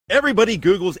Everybody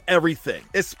Googles everything,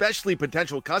 especially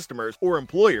potential customers or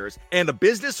employers, and a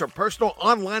business or personal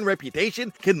online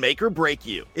reputation can make or break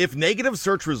you. If negative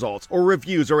search results or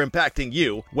reviews are impacting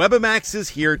you, Webamax is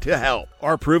here to help.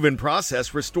 Our proven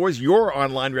process restores your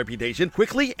online reputation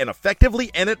quickly and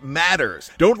effectively, and it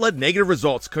matters. Don't let negative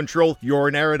results control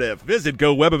your narrative. Visit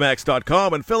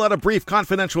GoWebamax.com and fill out a brief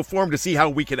confidential form to see how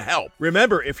we can help.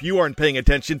 Remember, if you aren't paying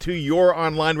attention to your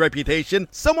online reputation,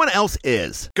 someone else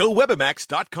is.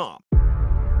 GoWebamax.com.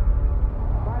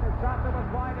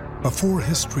 Before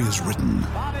history is written,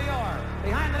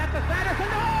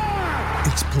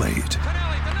 it's played.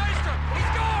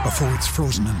 Before it's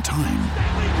frozen in time,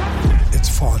 it's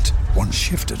fought one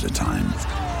shift at a time.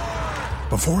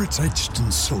 Before it's etched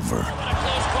in silver,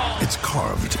 it's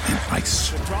carved in ice.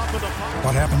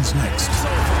 What happens next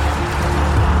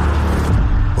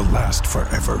will last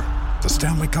forever. The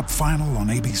Stanley Cup Final on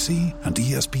ABC and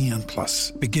ESPN Plus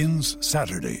begins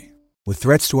Saturday. With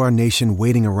threats to our nation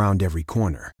waiting around every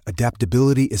corner,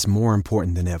 adaptability is more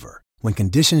important than ever. When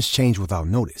conditions change without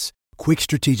notice, quick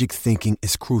strategic thinking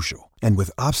is crucial. And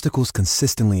with obstacles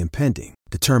consistently impending,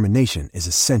 determination is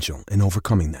essential in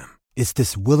overcoming them. It's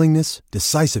this willingness,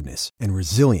 decisiveness, and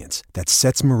resilience that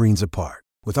sets Marines apart.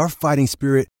 With our fighting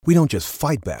spirit, we don't just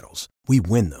fight battles, we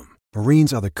win them.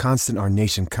 Marines are the constant our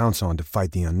nation counts on to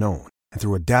fight the unknown. And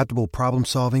through adaptable problem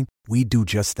solving, we do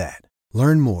just that.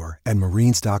 Learn more at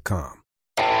Marines.com.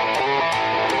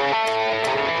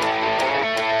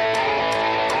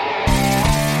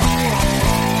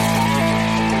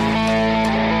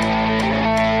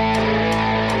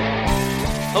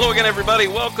 Hello again, everybody.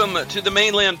 Welcome to the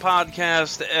Mainland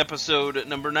Podcast, episode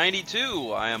number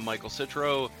 92. I am Michael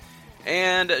Citro,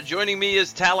 and joining me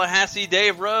is Tallahassee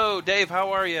Dave Rowe. Dave,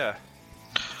 how are you?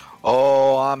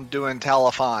 Oh, I'm doing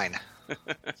Talla-fine.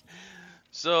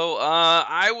 So,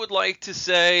 I would like to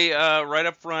say right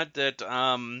up front that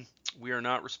we are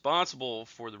not responsible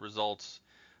for the results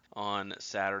on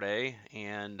Saturday,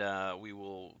 and we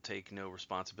will take no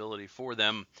responsibility for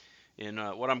them in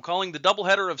what I'm calling the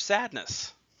doubleheader of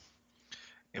sadness.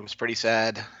 It was pretty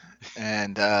sad,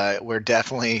 and we're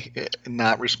definitely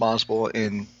not responsible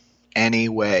in any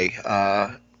way.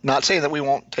 Not saying that we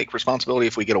won't take responsibility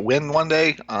if we get a win one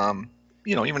day.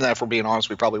 Even if we're being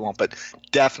honest, we probably won't, but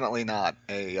definitely not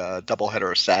a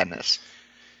doubleheader of sadness.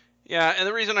 Yeah, and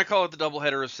the reason I call it the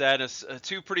doubleheader of sadness,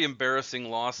 two pretty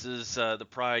embarrassing losses. The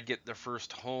Pride get their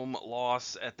first home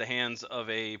loss at the hands of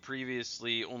a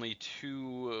previously only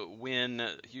two-win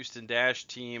Houston Dash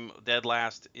team, dead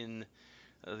last in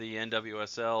the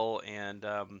NWSL,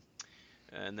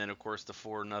 and then, of course, the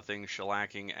 4-0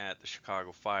 shellacking at the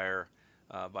Chicago Fire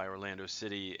by Orlando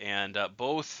City, and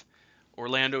both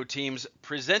Orlando teams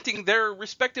presenting their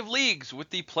respective leagues with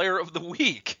the Player of the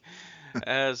Week,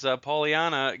 as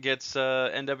Pauliana gets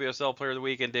NWSL Player of the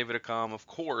Week, and David Accam, of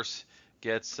course,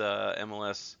 gets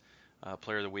MLS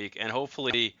Player of the Week. And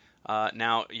hopefully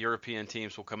now European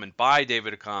teams will come and buy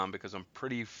David Accam, because I'm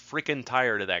pretty freaking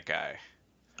tired of that guy.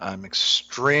 I'm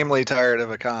extremely tired of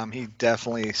Accam. He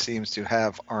definitely seems to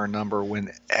have our number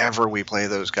whenever we play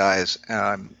those guys.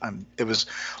 It was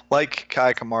like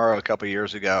Kai Kamara a couple of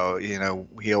years ago.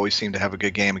 He always seemed to have a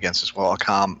good game against us. Well,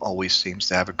 Accam always seems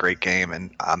to have a great game,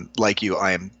 and like you,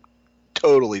 I am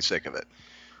totally sick of it.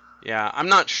 Yeah, I'm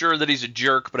not sure that he's a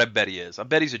jerk, but I bet he is. I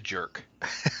bet he's a jerk.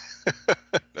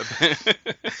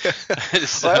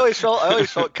 I always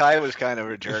felt Kai was kind of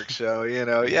a jerk, so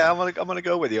I'm gonna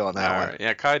go with you on that one. Right.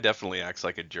 Yeah, Kai definitely acts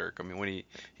like a jerk. I mean, when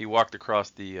he walked across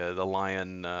the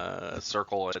Lion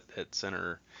circle at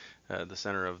center, the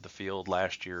center of the field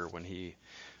last year when he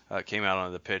came out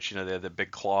onto the pitch, they had the big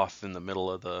cloth in the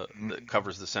middle of that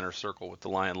covers the center circle with the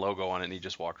Lion logo on it, and he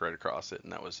just walked right across it,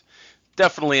 and that was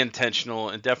definitely intentional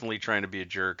and definitely trying to be a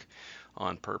jerk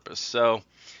on purpose. So.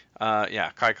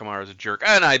 Kai Kamara is a jerk,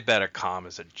 and I bet Accam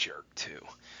is a jerk too.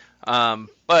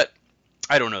 But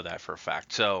I don't know that for a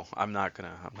fact, so I'm not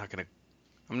gonna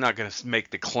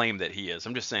make the claim that he is.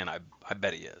 I'm just saying I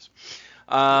bet he is.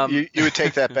 You would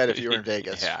take that bet if you were in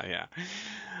Vegas. Yeah.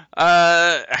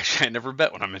 Actually, I never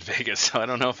bet when I'm in Vegas, so I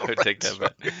don't know if I would take that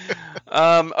bet.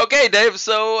 Okay, Dave.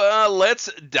 So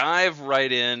let's dive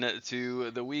right in to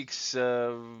the week's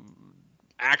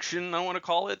action. I want to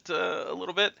call it a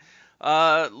little bit.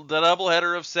 The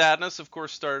doubleheader of sadness, of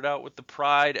course, started out with the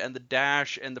Pride and the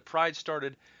Dash, and the Pride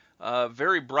started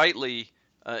very brightly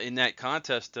in that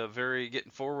contest,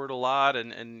 getting forward a lot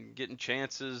and getting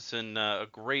chances, and a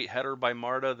great header by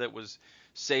Marta that was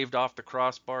saved off the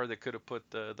crossbar that could have put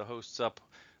the hosts up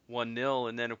 1-0.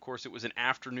 And then, of course, it was an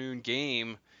afternoon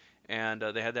game, and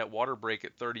they had that water break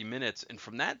at 30 minutes. And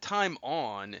from that time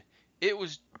on, it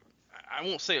was, I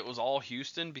won't say it was all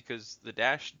Houston because the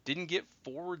Dash didn't get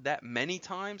forward that many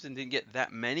times and didn't get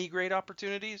that many great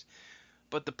opportunities,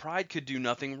 but the Pride could do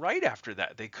nothing right after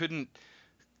that. They couldn't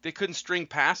string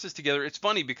passes together. It's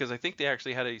funny because I think they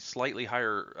actually had a slightly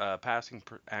higher passing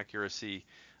accuracy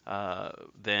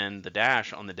than the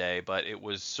Dash on the day, but it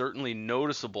was certainly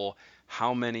noticeable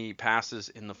how many passes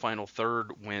in the final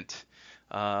third went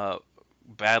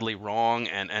badly wrong,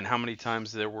 and how many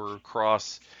times there were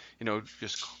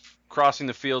just crossing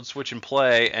the field, switch and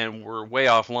play, and were way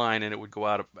offline, and it would go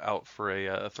out for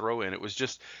a throw in. It was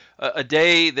just a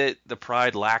day that the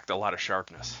Pride lacked a lot of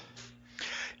sharpness.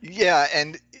 Yeah,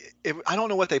 and I don't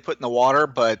know what they put in the water,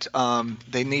 but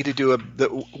they need to do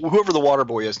whoever the water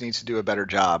boy is needs to do a better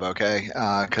job, okay?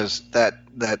 Because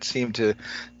that seemed to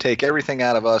take everything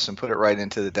out of us and put it right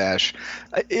into the Dash.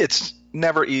 It's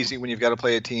never easy when you've got to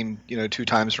play a team, 2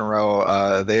 times in a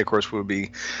row. They, of course, we're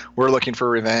looking for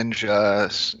revenge,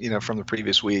 from the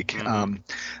previous week. Mm-hmm.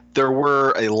 There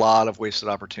were a lot of wasted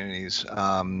opportunities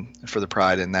for the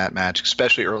Pride in that match,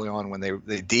 especially early on when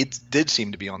they did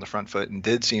seem to be on the front foot and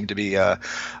did seem to be,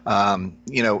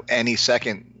 any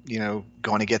second,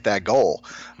 going to get that goal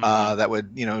that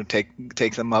would,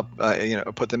 take them up,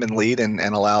 put them in lead and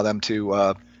allow them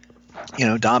to,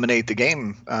 dominate the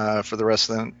game for the rest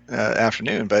of the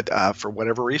afternoon. But for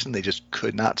whatever reason, they just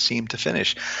could not seem to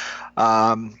finish.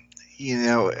 Of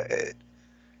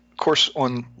course,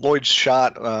 on Lloyd's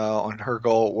shot on her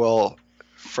goal, well,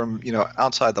 from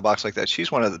outside the box like that,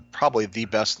 she's one of probably the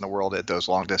best in the world at those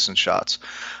long distance shots.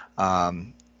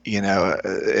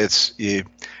 It's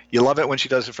you love it when she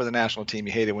does it for the national team.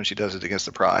 You hate it when she does it against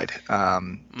the Pride.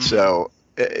 So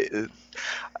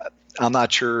I'm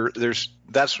not sure.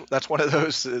 That's one of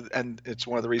those, and it's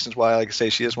one of the reasons why, like I say,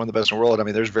 she is one of the best in the world. I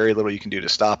mean, there's very little you can do to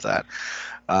stop that.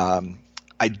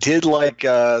 I did like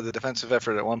the defensive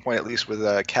effort at one point, at least with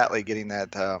Catley getting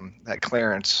that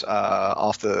clearance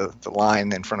off the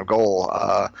line in front of goal.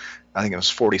 I think it was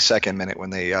 42nd minute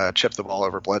when they chipped the ball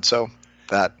over Bledsoe.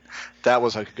 That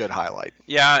was a good highlight.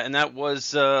 Yeah, and that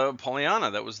was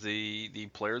Pollyanna. That was the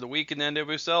player of the week in the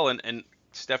NWSL, and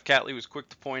Steph Catley was quick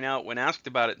to point out when asked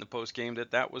about it in the post game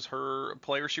that was her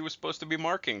player she was supposed to be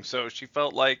marking. So she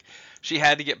felt like she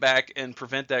had to get back and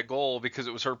prevent that goal because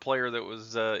it was her player that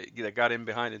was that got in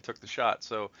behind and took the shot.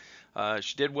 So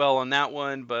she did well on that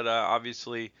one, but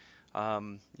obviously,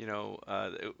 Pollyanna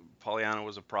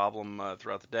was a problem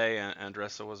throughout the day.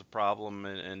 Andressa was a problem,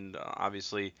 and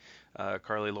obviously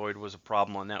Carly Lloyd was a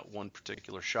problem on that one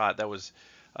particular shot. That was.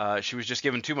 She was just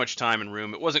given too much time and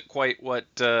room. It wasn't quite what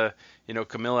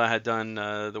Camilla had done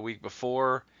the week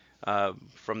before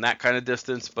from that kind of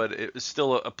distance, but it was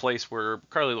still a place where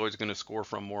Carly Lloyd's going to score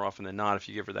from more often than not if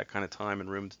you give her that kind of time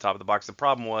and room at the top of the box. The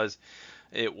problem was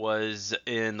it was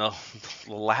in the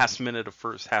last minute of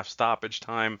first half stoppage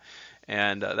time,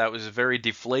 and that was a very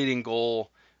deflating goal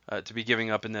to be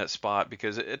giving up in that spot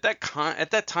because at that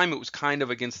time it was kind of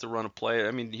against the run of play.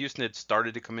 I mean, Houston had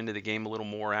started to come into the game a little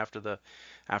more after the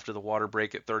water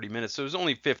break at 30 minutes. So it was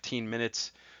only 15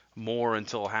 minutes more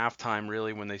until halftime,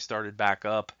 really, when they started back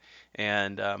up.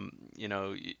 And,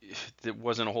 there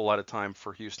wasn't a whole lot of time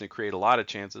for Houston to create a lot of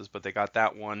chances, but they got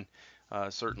that one,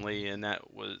 certainly. And that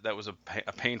was a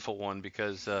painful one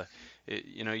because,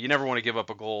 you never want to give up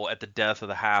a goal at the death of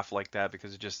the half like that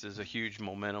because it just is a huge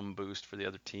momentum boost for the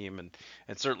other team.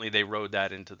 And certainly they rode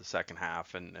that into the second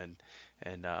half. And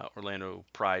Orlando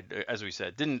Pride, as we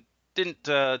said, didn't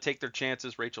take their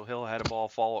chances. Rachel Hill had a ball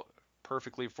fall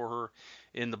perfectly for her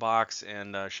in the box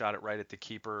and shot it right at the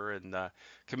keeper. And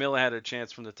Camilla had a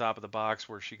chance from the top of the box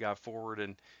where she got forward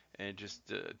and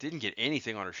just didn't get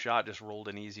anything on her shot, just rolled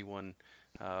an easy one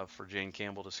for Jane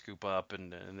Campbell to scoop up.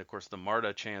 And of course, the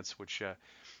Marta chance, which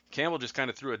Campbell just kind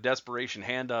of threw a desperation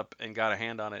hand up and got a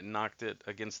hand on it and knocked it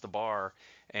against the bar.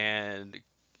 And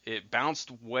it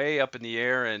bounced way up in the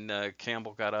air, and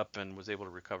Campbell got up and was able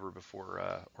to recover before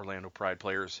Orlando Pride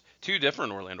players, 2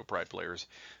 different Orlando Pride players,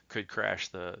 could crash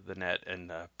the net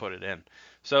and put it in.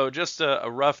 So just a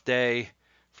rough day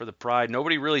for the Pride.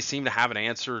 Nobody really seemed to have an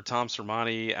answer. Tom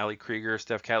Sermani, Ali Krieger,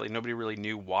 Steph Catley, nobody really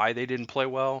knew why they didn't play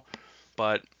well.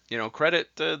 But, credit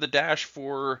the Dash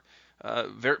for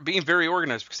being very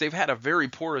organized because they've had a very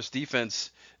porous defense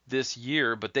this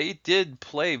year, but they did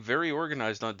play very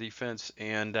organized on defense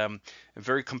and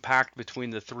very compact between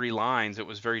the 3 lines. It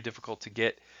was very difficult to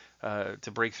get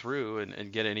to break through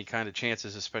and get any kind of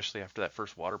chances, especially after that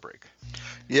first water break.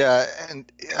 Yeah,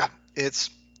 and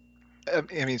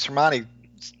Sermani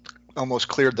almost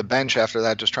cleared the bench after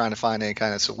that, just trying to find any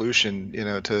kind of solution,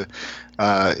 to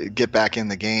get back in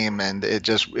the game, and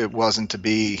it wasn't to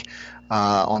be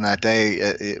on that day.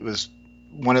 It was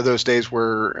one of those days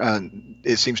where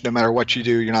it seems no matter what you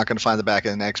do, you're not going to find the back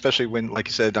of the net, especially when, like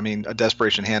you said, I mean, a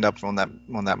desperation hand up on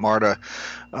that Marta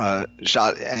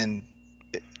shot, and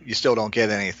you still don't get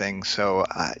anything. So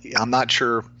I'm not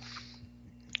sure.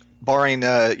 Barring,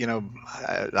 I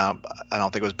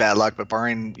don't think it was bad luck, but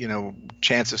barring,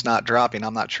 chances not dropping,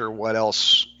 I'm not sure what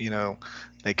else,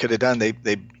 they could have done. They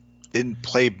didn't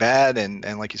play bad,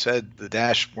 and like you said, the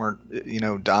Dash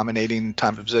weren't, dominating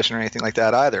time of possession or anything like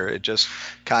that either. It just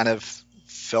kind of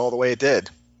fell the way it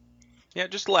did. Yeah,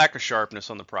 just lack of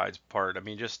sharpness on the Pride's part. I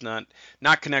mean, just not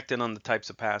connecting on the types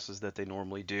of passes that they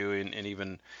normally do, and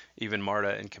even Marta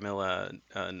and Camilla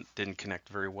didn't connect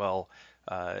very well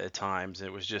at times.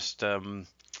 It was just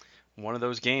one of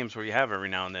those games where you have every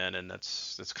now and then, and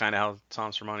that's kind of how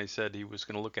Tom Sermanni said he was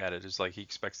going to look at it. It's like he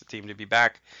expects the team to be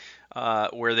back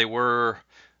where they were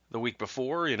the week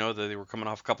before. They were coming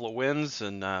off a couple of wins,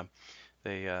 and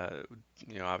they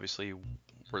obviously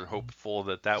were hopeful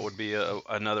that would be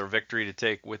another victory to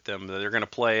take with them. They're going to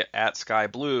play at Sky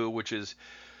Blue, which is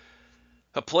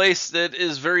a place that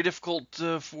is very difficult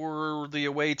for the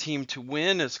away team to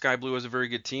win. As Sky Blue is a very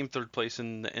good team, third place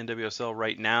in the NWSL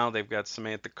right now. They've got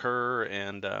Samantha Kerr,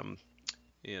 and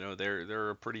they're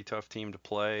a pretty tough team to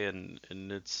play, and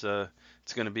it's going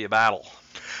to be a battle.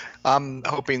 I'm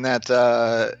hoping that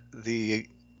the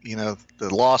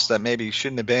loss that maybe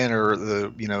shouldn't have been,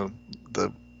 or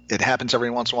it happens every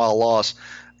once in a while loss,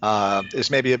 is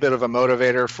maybe a bit of a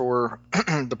motivator for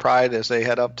the Pride as they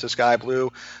head up to Sky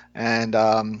Blue, and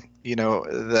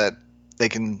that they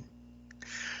can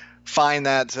find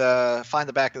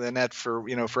the back of the net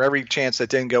for every chance that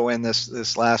didn't go in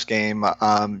this last game.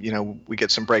 We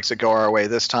get some breaks that go our way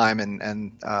this time,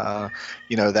 and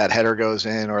that header goes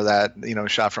in, or that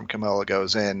shot from Camilla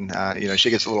goes in. She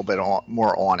gets a little bit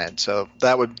more on it. So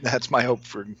that's my hope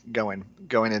for going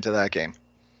into that game.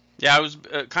 Yeah, I was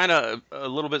kind of a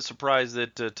little bit surprised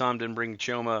that Tom didn't bring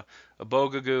Chioma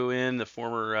Abogugu in, the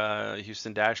former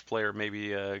Houston Dash player, maybe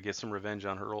get some revenge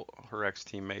on her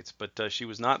ex-teammates. But she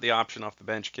was not the option off the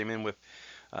bench. Came in with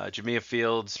Jamia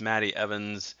Fields, Maddie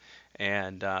Evans,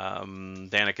 and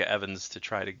Danica Evans to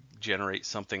try to generate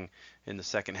something in the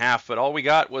second half. But all we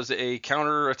got was a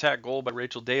counter-attack goal by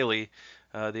Rachel Daly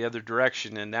the other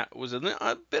direction, and that was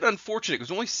a bit unfortunate. It was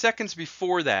only seconds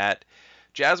before that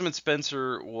Jasmine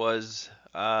Spencer was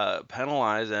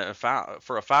penalized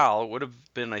for a foul. It would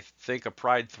have been, I think, a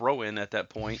Pride throw-in at that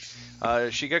point.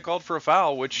 She got called for a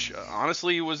foul, which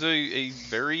honestly was a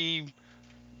very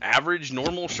average,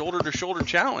 normal shoulder-to-shoulder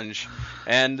challenge.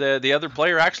 And the other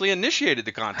player actually initiated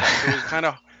the contact. So it was kind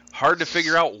of hard to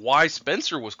figure out why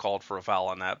Spencer was called for a foul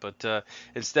on that. But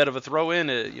instead of a throw-in,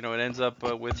 it ends up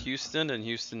with Houston, and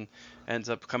Houston ends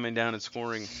up coming down and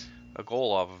scoring a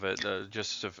goal off of it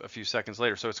just a few seconds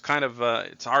later. So it's kind of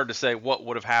it's hard to say what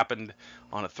would have happened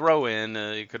on a throw-in.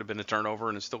 It could have been a turnover,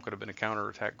 and it still could have been a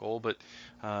counter-attack goal. But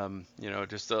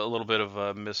just a little bit of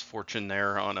a misfortune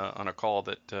there on a call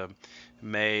that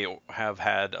may have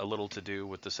had a little to do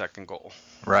with the second goal.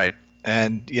 Right,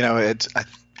 and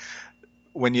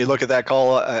when you look at that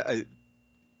call, I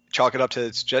chalk it up to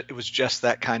it was just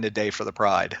that kind of day for the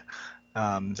Pride.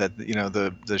 That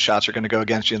the shots are going to go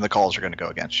against you and the calls are going to go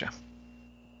against you.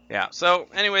 Yeah. So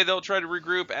anyway, they'll try to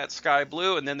regroup at Sky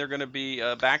Blue, and then they're going to be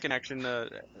back in action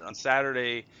on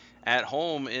Saturday at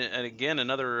home. And again,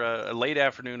 another late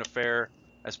afternoon affair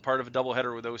as part of a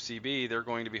doubleheader with OCB. They're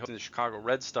going to be hosting the Chicago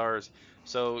Red Stars.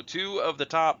 So two of the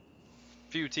top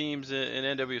few teams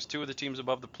in NWS, two of the teams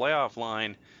above the playoff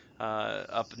line,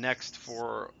 up next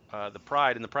for the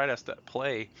Pride, and the Pride has to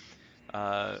play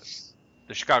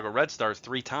the Chicago Red Stars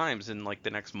 3 times in like the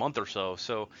next month or so.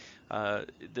 So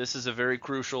this is a very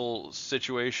crucial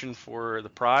situation for the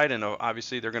Pride, and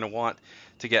obviously they're going to want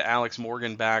to get Alex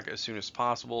Morgan back as soon as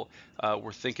possible.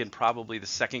 We're thinking probably the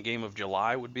second game of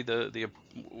July would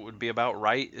be about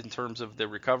right in terms of the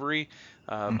recovery.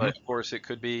 But of course it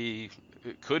could be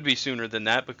sooner than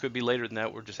that, but could be later than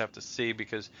that. We'll just have to see,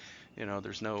 because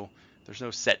there's no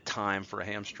set time for a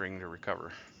hamstring to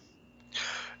recover.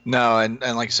 No, and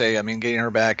like I say, I mean, getting her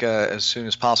back as soon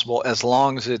as possible, as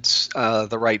long as it's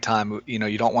the right time.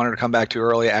 You don't want her to come back too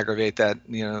early, aggravate that,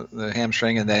 the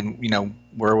hamstring, and then,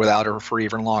 we're without her for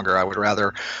even longer. I would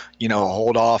rather,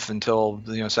 hold off until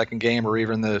the second game, or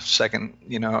even the second,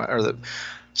 or the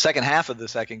second half of the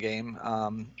second game,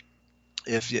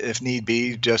 if need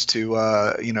be, just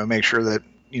to make sure that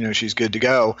she's good to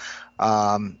go.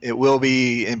 It will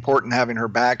be important having her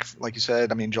back, like you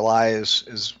said. I mean, July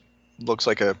looks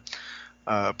like a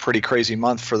a pretty crazy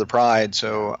month for the Pride.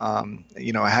 So,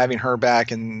 having her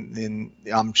back, and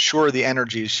I'm sure the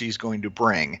energy she's going to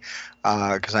bring,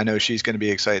 because I know she's going to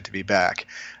be excited to be back.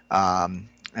 And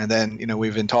then,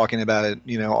 we've been talking about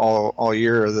it, all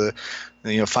year,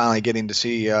 finally getting to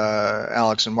see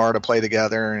Alex and Marta play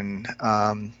together, and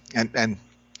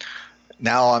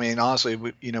now, I mean, honestly,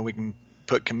 we can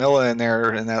put Camilla in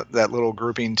there in that little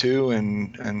grouping too,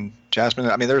 and Jasmine.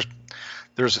 I mean,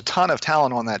 there's a ton of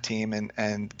talent on that team,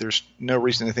 and there's no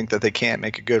reason to think that they can't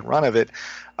make a good run of it.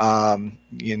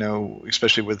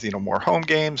 Especially with more home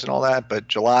games and all that. But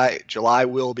July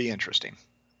will be interesting.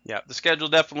 Yeah, the schedule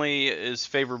definitely is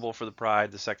favorable for the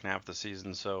Pride the second half of the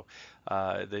season, so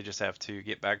they just have to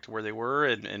get back to where they were,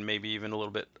 and maybe even a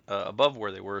little bit above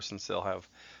where they were, since they'll have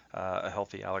a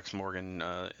healthy Alex Morgan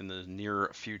in the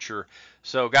near future.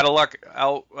 So got to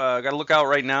look out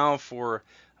right now for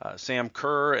Sam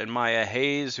Kerr and Maya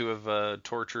Hayes, who have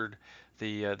tortured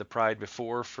the Pride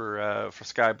before for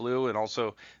Sky Blue, and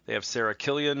also they have Sarah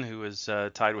Killian, who is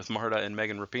tied with Marta and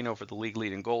Megan Rapinoe for the league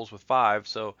lead in goals with 5.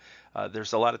 So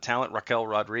there's a lot of talent. Raquel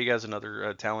Rodriguez,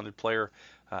 another talented player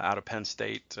out of Penn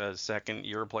State,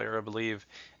 second-year player, I believe,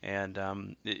 and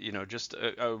just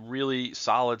a really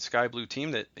solid Sky Blue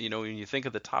team that, when you think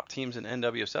of the top teams in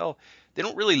NWSL, they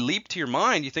don't really leap to your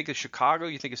mind. You think of Chicago,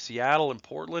 you think of Seattle and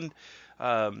Portland.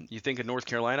 You think of North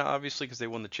Carolina, obviously, because they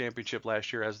won the championship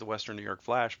last year as the Western New York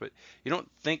Flash, but you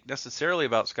don't think necessarily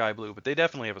about Sky Blue, but they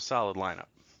definitely have a solid lineup.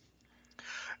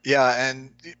 Yeah,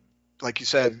 and like you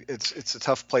said, it's a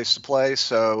tough place to play,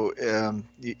 so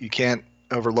you can't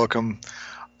overlook them.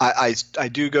 I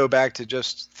do go back to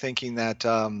just thinking that,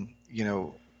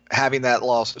 having that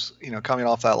loss, coming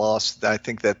off that loss, I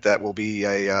think that will be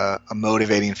a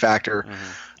motivating factor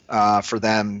for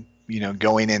them.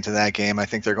 Going into that game, I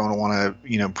think they're going to want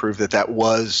to, prove that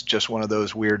was just one of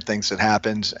those weird things that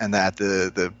happened, and that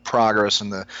the progress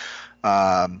and the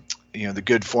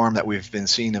good form that we've been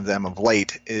seeing of them of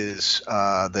late is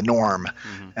the norm,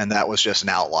 and that was just an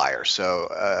outlier. So,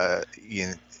 I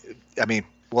mean,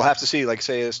 we'll have to see. Like I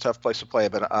say, it's a tough place to play,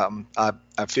 but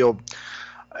I felt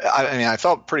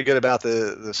pretty good about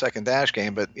the second Dash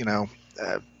game, but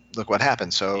look what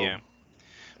happened. So. Yeah.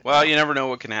 Well, you never know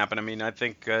what can happen. I mean, I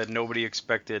think nobody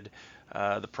expected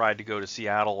the Pride to go to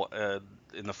Seattle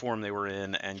in the form they were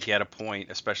in and get a point,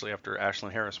 especially after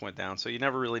Ashlyn Harris went down. So you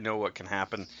never really know what can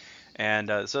happen.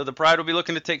 And so the Pride will be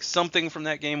looking to take something from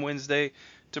that game Wednesday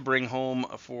to bring home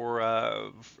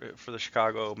for the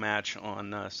Chicago match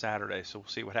on Saturday. So we'll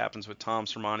see what happens with Tom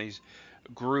Sermani's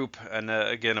group. And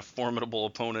again, a formidable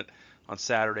opponent on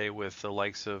Saturday with the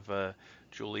likes of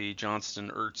Julie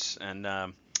Johnston-Ertz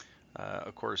and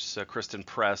of course, Kristen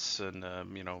Press, and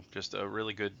just a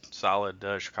really good, solid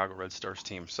Chicago Red Stars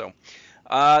team. So,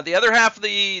 the other half of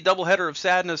the doubleheader of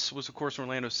sadness was, of course,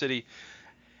 Orlando City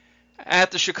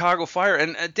at the Chicago Fire.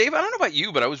 And Dave, I don't know about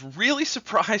you, but I was really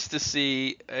surprised to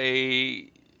see a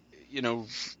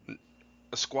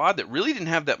squad that really didn't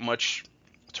have that much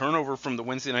turnover from the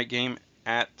Wednesday night game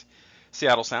at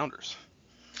Seattle Sounders.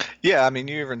 Yeah, I mean,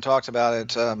 you even talked about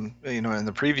it, in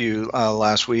the preview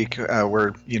last week,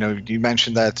 where you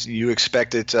mentioned that you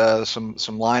expected some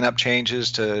lineup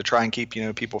changes to try and keep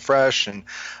people fresh, and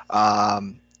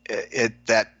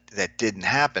that didn't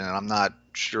happen, and I'm not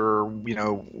sure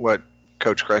what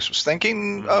Coach Christ was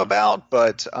thinking about,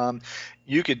 but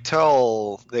you could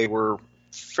tell they were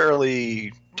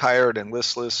fairly tired and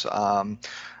listless.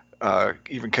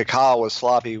 Even Kaká was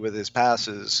sloppy with his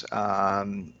passes,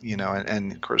 and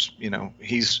of course,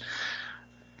 he's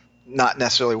not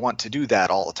necessarily want to do that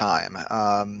all the time.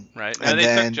 Right. And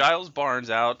they took Giles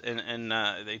Barnes out, and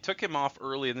they took him off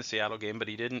early in the Seattle game, but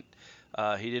he didn't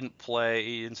play.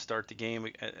 He didn't start the game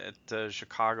at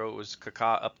Chicago. It was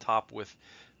Kaká up top with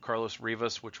Carlos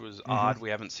Rivas, which was odd. We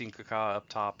haven't seen Kaká up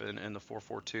top in the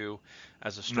 4-4-2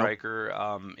 as a striker.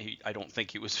 Nope. I don't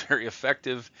think he was very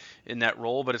effective in that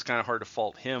role, but it's kind of hard to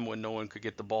fault him when no one could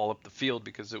get the ball up the field,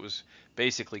 because it was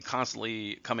basically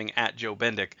constantly coming at Joe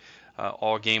Bendick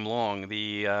all game long.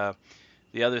 The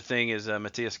other thing is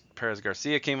Matias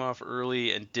Perez-Garcia came off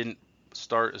early and didn't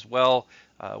start as well.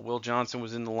 Will Johnson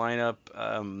was in the lineup.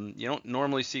 You don't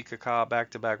normally see Kaká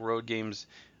back-to-back road games,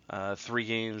 3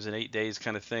 games in 8 days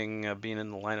kind of thing, being in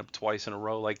the lineup twice in a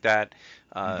row like that.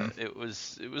 It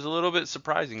was a little bit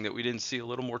surprising that we didn't see a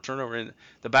little more turnover. In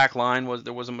the back line,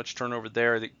 there wasn't much turnover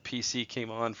there. I think PC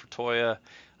came on for Toya,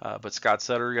 but Scott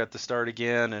Sutter got the start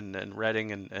again, and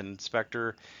Redding and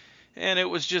Spector. And it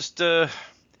was just, it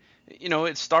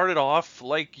started off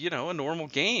like, a normal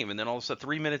game. And then all of a sudden,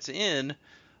 3 minutes in,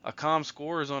 Accam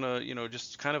scores on a,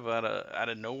 just kind of out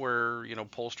of nowhere.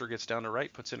 Polster gets down the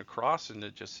right, puts in a cross, and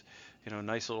it just,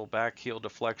 nice little back heel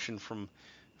deflection from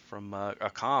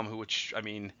Accam, which, I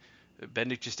mean,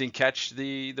 Bendick just didn't catch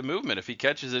the movement. If he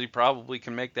catches it, he probably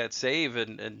can make that save,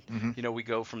 and we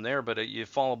go from there. But you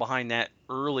fall behind that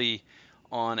early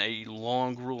on a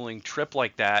long, grueling trip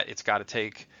like that, it's got to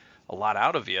take a lot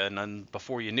out of you. And then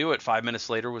before you knew it, 5 minutes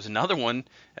later was another one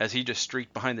as he just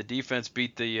streaked behind the defense,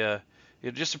 beat the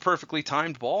just a perfectly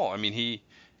timed ball. I mean,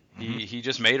 he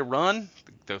just made a run.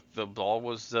 The ball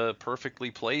was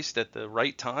perfectly placed at the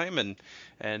right time,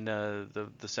 and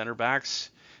the center backs,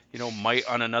 might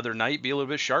on another night be a little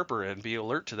bit sharper and be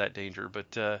alert to that danger.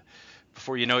 But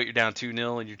before you know it, you're down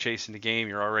 2-0 and you're chasing the game.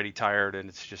 You're already tired, and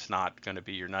it's just not going to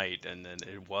be your night. And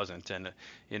it wasn't. And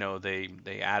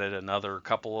they added another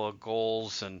couple of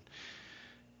goals, and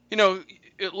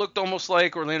it looked almost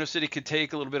like Orlando City could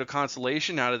take a little bit of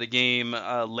consolation out of the game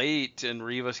late, and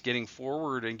Rivas getting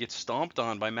forward and gets stomped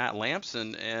on by Matt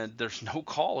Lampson, and there's no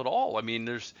call at all. I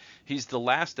mean, he's the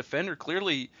last defender.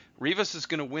 Clearly, Rivas is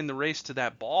going to win the race to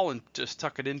that ball and just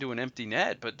tuck it into an empty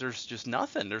net, but there's just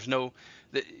nothing. There's no,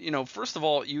 first of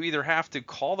all, you either have to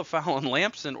call the foul on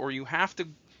Lampson or you have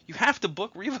to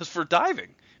book Rivas for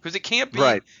diving, because it can't be.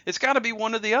 Right. It's got to be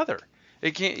one or the other.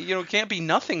 It can't be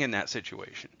nothing in that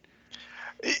situation.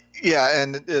 Yeah,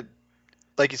 and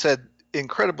like you said,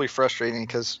 incredibly frustrating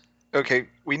because, okay,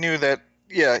 we knew that,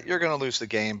 yeah, you're going to lose the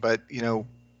game, but,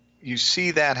 you see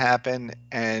that happen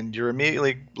and you're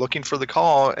immediately looking for the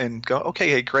call and go, okay,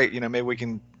 hey, great, maybe we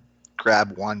can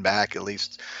grab one back, at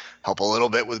least help a little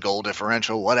bit with goal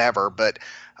differential, whatever. But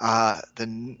the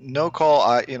no call,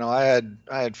 I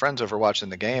had friends over watching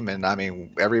the game, and, I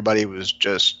mean, everybody was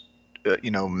just,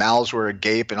 mouths were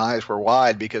agape and eyes were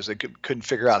wide because they couldn't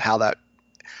figure out how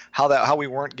we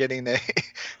weren't getting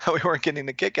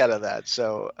the kick out of that.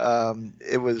 So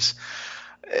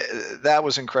that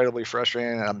was incredibly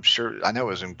frustrating, and I know it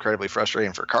was incredibly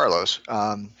frustrating for Carlos.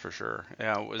 For sure,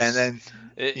 yeah. It was, and then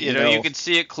you could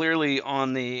see it clearly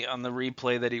on the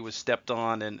replay that he was stepped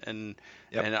on, and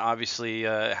obviously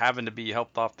having to be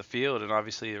helped off the field, and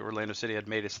obviously Orlando City had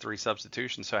made its 3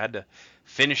 substitutions, so had to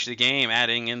finish the game,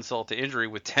 adding insult to injury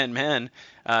with 10 men,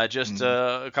 just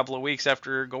a couple of weeks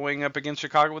after going up against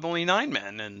Chicago with only 9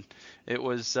 men, and it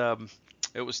was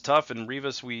tough. And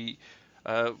Rivas, we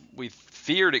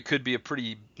feared it could be a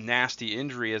pretty nasty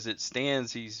injury as it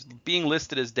stands. He's being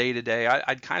listed as day-to-day.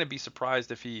 I'd kind of be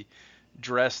surprised if he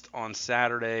dressed on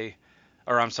Friday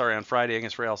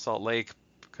against Real Salt Lake,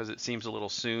 because it seems a little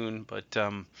soon. But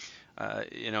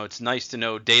it's nice to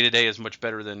know day-to-day is much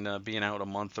better than being out a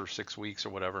month or 6 weeks or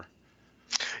whatever.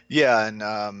 Yeah,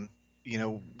 and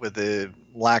with the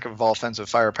lack of offensive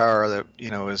firepower that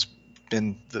has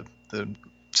been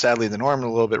sadly the norm a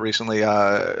little bit recently,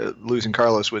 losing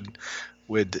Carlos would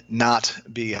not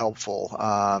be helpful.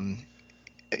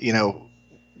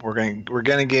 We're going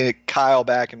to get Kyle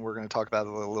back, and we're going to talk about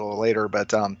it a little later.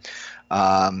 But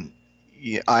I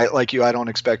don't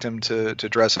expect him to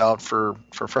dress out for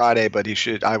Friday, but he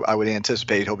should. I would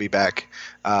anticipate he'll be back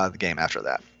the game after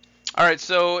that. All right,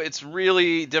 so it's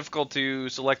really difficult to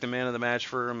select a man of the match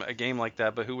for a game like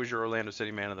that. But who was your Orlando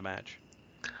City man of the match?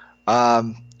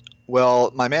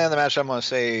 Well, my man of the match, I'm going to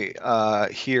say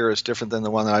here is different than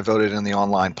the one that I voted in the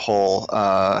online poll.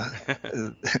 I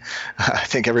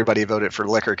think everybody voted for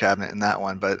Liquor Cabinet in that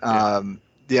one. But,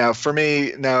 for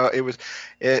me, no,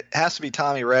 it has to be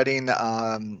Tommy Redding.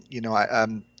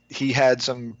 He had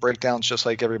some breakdowns just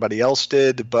like everybody else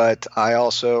did, but I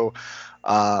also,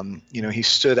 he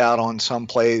stood out on some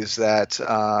plays that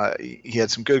he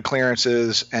had some good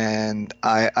clearances, and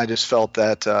I just felt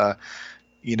that,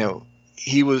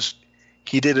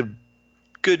 he did a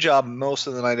good job most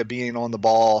of the night of being on the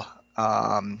ball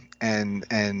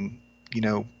and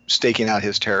staking out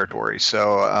his territory.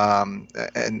 So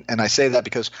and I say that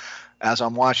because as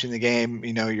I'm watching the game,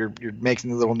 you're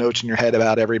making the little notes in your head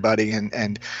about everybody,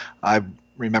 and I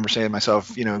remember saying to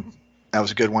myself, that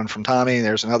was a good one from Tommy.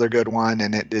 There's another good one,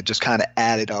 and it just kind of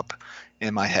added up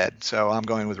in my head. So I'm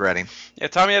going with Redding. Yeah,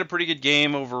 Tommy had a pretty good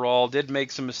game overall. Did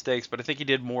make some mistakes, but I think he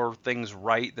did more things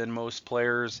right than most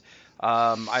players.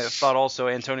 I thought also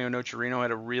Antonio Nocerino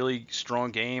had a really strong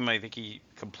game. I think he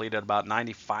completed about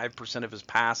 95% of his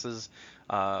passes,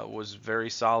 was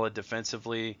very solid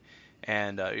defensively,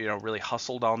 and really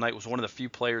hustled all night. Was one of the few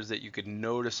players that you could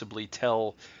noticeably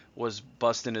tell was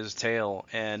busting his tail.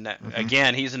 And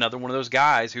again, he's another one of those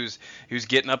guys who's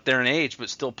getting up there in age, but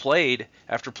still played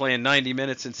after playing 90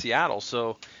 minutes in Seattle.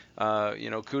 So,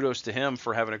 kudos to him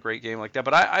for having a great game like that.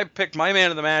 But I picked my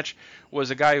man of the match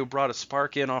was a guy who brought a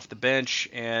spark in off the bench,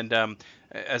 and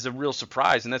as a real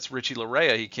surprise, and that's Richie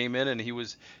Larea. He came in and he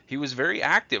was very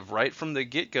active right from the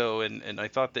get-go, and I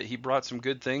thought that he brought some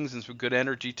good things and some good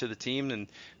energy to the team, and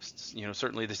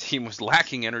certainly the team was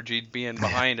lacking energy being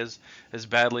behind as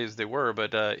badly as they were,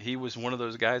 but he was one of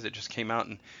those guys that just came out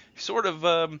and sort of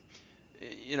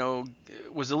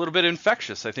was a little bit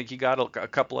infectious. I think he got a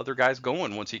couple other guys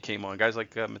going once he came on, guys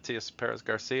like Matias Perez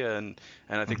Garcia, and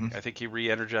I think he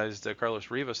re-energized Carlos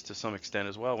Rivas to some extent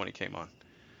as well when he came on.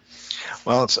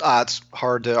 Well, it's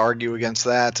hard to argue against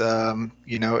that.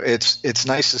 It's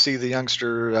nice to see the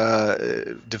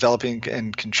youngster developing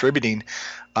and contributing.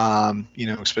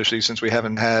 Especially since we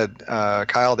haven't had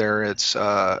Kyle there. It's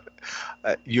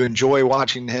you enjoy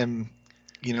watching him,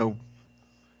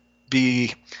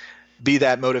 be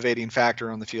that motivating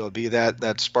factor on the field, be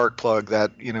that spark plug,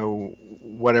 that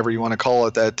whatever you want to call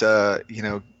it, that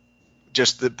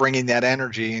just bringing that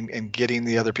energy and getting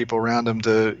the other people around him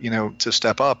to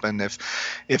step up. And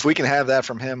if we can have that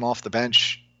from him off the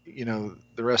bench, the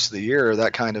rest of the year,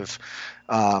 that kind of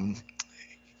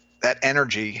that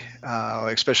energy,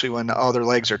 especially when other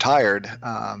legs are tired,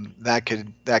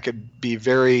 that could be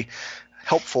very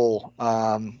helpful.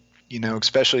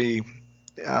 Especially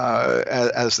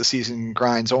as the season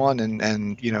grinds on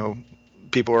and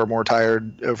people are more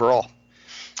tired overall.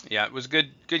 Yeah, it was a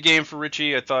good game for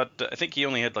Richie. I think he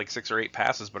only had like 6 or 8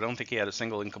 passes, but I don't think he had a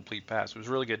single incomplete pass. It was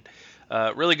really good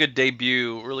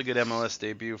debut, really good MLS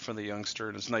debut for the youngster,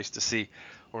 and it's nice to see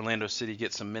Orlando City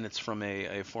get some minutes from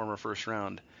a former first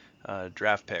round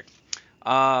draft pick.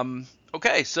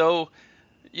 Okay, so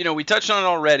we touched on it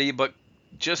already, but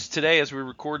just today as we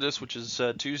record this, which is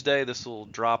Tuesday, this will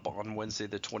drop on Wednesday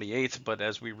the 28th, but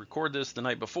as we record this the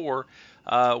night before,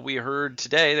 we heard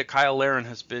today that Kyle Larin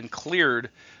has been cleared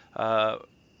by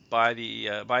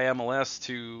MLS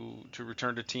to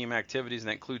return to team activities, and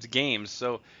that includes games.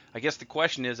 So I guess the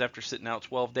question is, after sitting out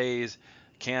 12 days,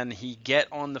 can he get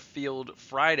on the field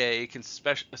Friday,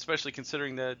 especially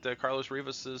considering that Carlos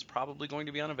Rivas is probably going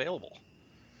to be unavailable?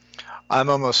 I'm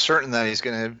almost certain that he's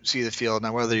going to see the field.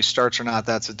 Now, whether he starts or not,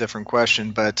 that's a different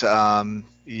question. But, like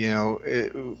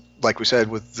we said,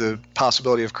 with the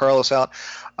possibility of Carlos out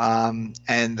and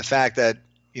the fact that,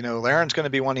 Larin's going to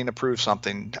be wanting to prove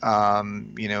something.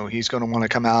 He's going to want to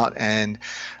come out and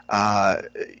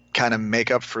kind of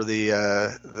make up for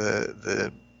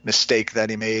the mistake that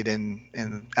he made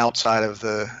in outside of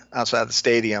the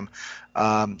stadium.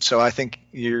 So I think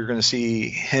you're going to see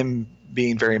him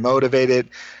being very motivated,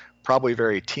 probably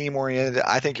very team oriented.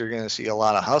 I think you're going to see a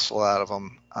lot of hustle out of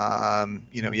him.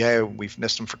 We've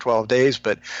missed him for 12 days,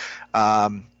 but I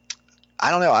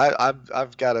don't know.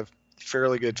 I've got a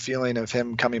fairly good feeling of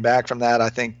him coming back from that. I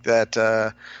think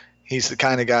that he's the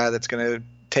kind of guy that's going to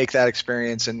take that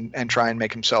experience and try and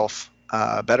make himself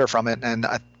better from it. And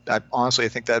I honestly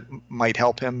think that might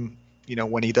help him,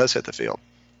 when he does hit the field.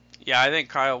 Yeah, I think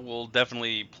Kyle will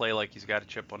definitely play like he's got a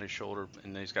chip on his shoulder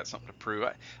and he's got something to prove.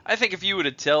 I think if you would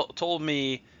have told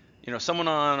me, someone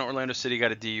on Orlando City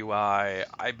got a DUI,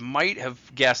 I might have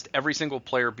guessed every single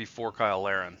player before Kyle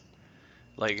Larin.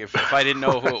 Like if I didn't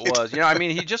know who it was,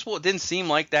 he just didn't seem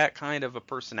like that kind of a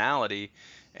personality.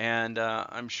 And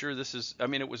I'm sure it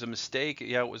was a mistake.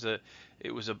 Yeah, it was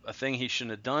a thing he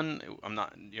shouldn't have done. I'm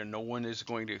not, no one is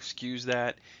going to excuse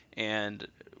that. And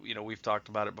we've talked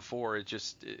about it before. It's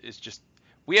just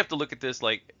we have to look at this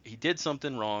like he did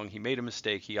something wrong. He made a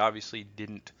mistake. He obviously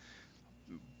didn't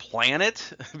plan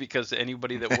it, because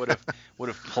anybody that would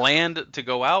have planned to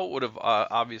go out would have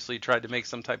obviously tried to make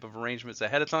some type of arrangements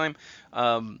ahead of time.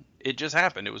 It just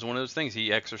happened. It was one of those things.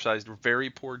 He exercised very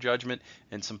poor judgment,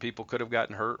 and some people could have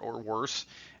gotten hurt or worse.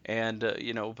 And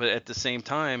but at the same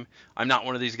time, I'm not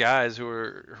one of these guys who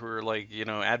are like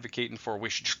advocating for we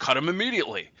should just cut him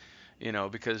immediately.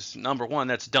 Because number one,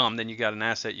 that's dumb. Then you got an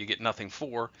asset you get nothing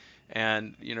for,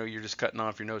 and you're just cutting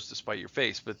off your nose to spite your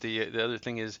face. But the other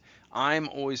thing is, I'm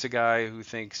always a guy who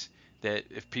thinks that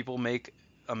if people make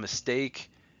a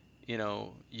mistake,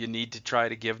 you need to try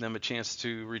to give them a chance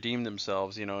to redeem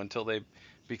themselves, until they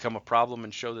become a problem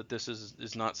and show that this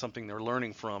is not something they're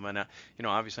learning from. And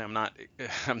obviously I'm not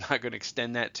going to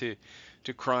extend that to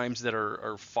crimes that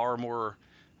are far more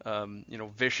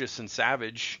vicious and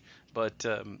savage. But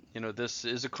this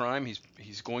is a crime.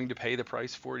 He's going to pay the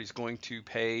price for it. He's going to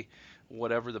pay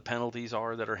whatever the penalties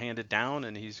are that are handed down,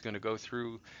 and he's going to go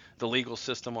through the legal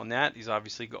system on that. He's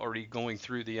obviously already going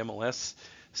through the MLS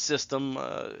system,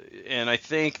 and I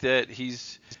think that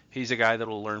he's a guy that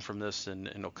will learn from this and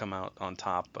he'll come out on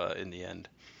top in the end.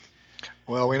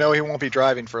 Well, we know he won't be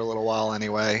driving for a little while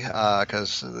anyway,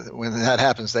 because when that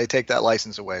happens, they take that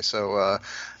license away. So,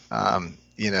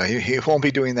 he won't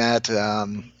be doing that.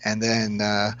 And then,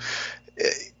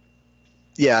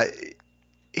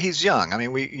 he's young. I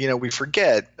mean, we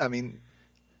forget. I mean,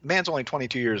 man's only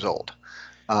 22 years old.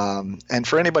 And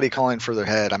for anybody calling for their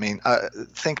head, I mean,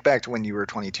 think back to when you were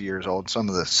 22 years old, some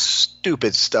of the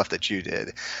stupid stuff that you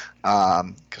did.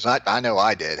 Because I know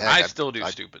I did. Heck, I still do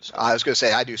stupid stuff. I was going to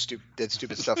say I did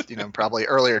stupid stuff, probably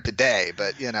earlier today.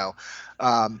 But,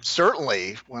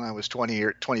 certainly when I was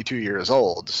 22 years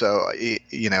old. So,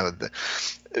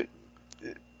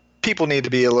 people need to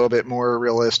be a little bit more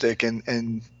realistic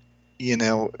and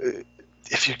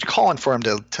if you're calling for him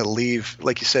to leave,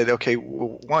 like you said, okay,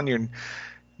 one,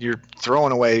 you're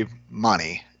throwing away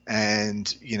money,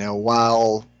 and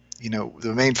while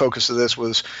the main focus of this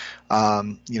was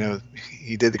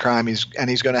he did the crime, he's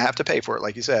going to have to pay for it,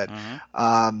 like you said.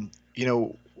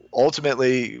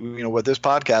 Ultimately, what this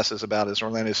podcast is about is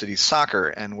Orlando City soccer,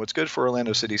 and what's good for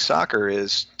Orlando City soccer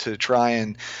is to try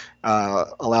and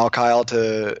allow Kyle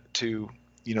to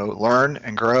learn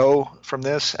and grow from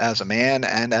this as a man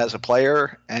and as a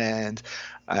player, and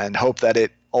hope that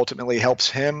it ultimately helps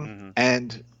him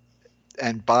and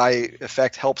by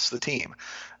effect helps the team.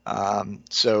 I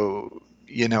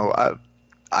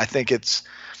think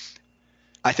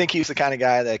he's the kind of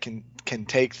guy that can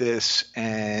take this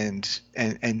and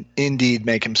indeed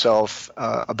make himself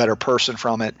a better person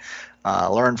from it,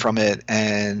 learn from it,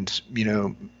 and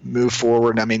move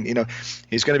forward. I mean,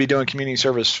 he's going to be doing community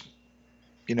service,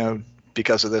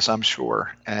 because of this, I'm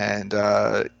sure. And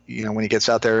when he gets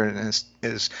out there and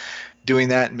is doing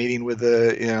that and meeting with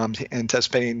I'm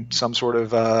anticipating some sort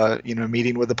of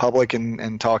meeting with the public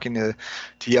and talking to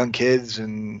young kids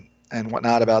and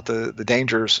whatnot about the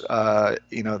dangers, that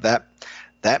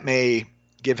may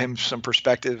give him some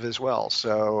perspective as well.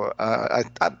 So I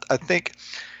think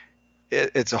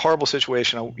it's a horrible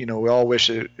situation. We all wish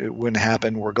it wouldn't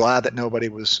happen. We're glad that nobody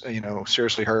was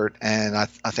seriously hurt, and I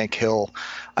think he'll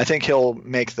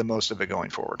make the most of it going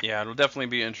forward. Yeah, it'll definitely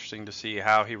be interesting to see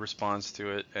how he responds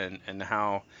to it and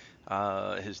how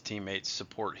his teammates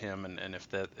support him, and if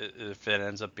it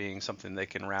ends up being something they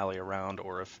can rally around,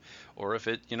 or if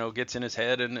it gets in his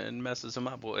head and messes him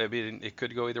up. Well, I mean, it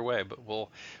could go either way, but we'll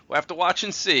have to watch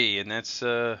and see, and that's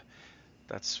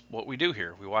what we do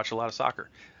here. We watch a lot of soccer.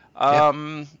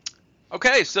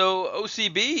 Okay, so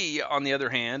OCB, on the other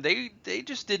hand, they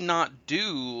just did not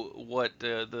do what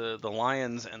the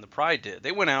Lions and the Pride did.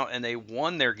 They went out and they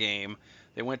won their game.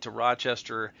 They went to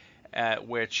Rochester, at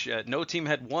which no team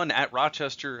had won at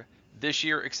Rochester this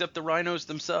year except the Rhinos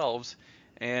themselves.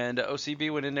 And OCB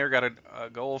went in there, got a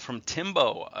goal from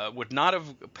Timbo. Would not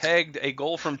have pegged a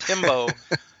goal from Timbo.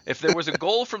 If there was a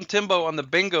goal from Timbo on the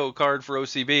bingo card for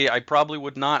OCB, I probably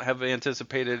would not have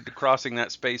anticipated crossing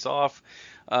that space off,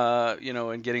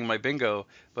 and getting my bingo.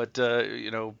 But,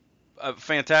 a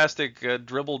fantastic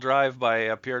dribble drive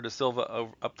by Pierre da Silva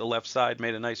up the left side,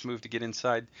 made a nice move to get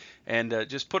inside, and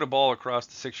just put a ball across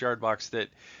the 6-yard box that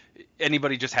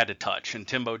anybody just had to touch, and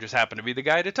Timbo just happened to be the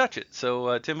guy to touch it.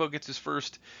 So Timbo gets his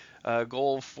first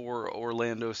goal for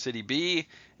Orlando City B,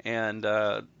 and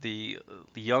the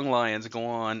Young Lions go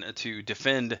on to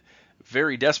defend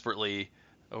very desperately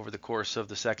over the course of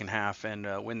the second half and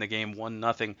win the game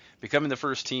 1-0, becoming the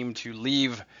first team to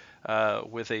leave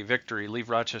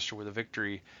Rochester with a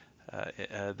victory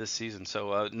this season.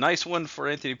 So nice one for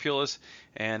Anthony Pulis,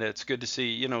 and it's good to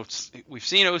see. We've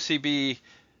seen OCB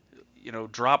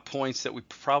drop points that we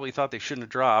probably thought they shouldn't have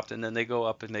dropped, and then they go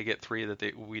up and they get 3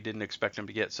 that we didn't expect them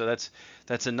to get. So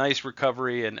that's a nice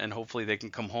recovery, and hopefully they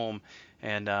can come home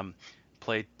and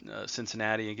play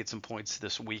Cincinnati and get some points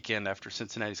this weekend, after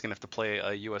Cincinnati's going to have to play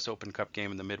a U.S. Open Cup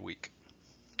game in the midweek.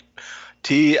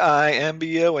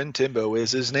 Timbo, and Timbo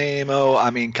is his name. Oh, I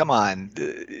mean, come on.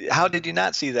 How did you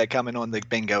not see that coming on the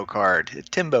bingo card?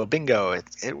 Timbo, bingo.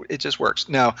 It just works.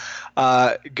 No,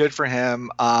 good for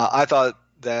him. I thought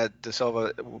that Da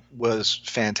Silva was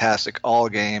fantastic all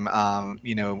game,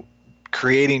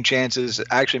 creating chances,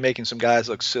 actually making some guys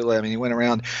look silly. I mean, he went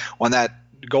around on that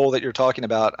goal that you're talking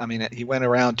about. I mean, he went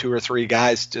around 2 or 3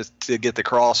 guys just to get the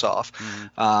cross off.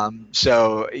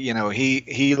 So,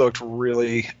 he looked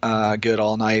really good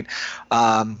all night.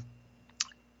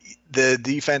 The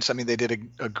defense, I mean, they did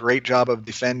a great job of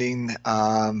defending.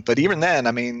 But even then,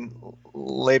 I mean,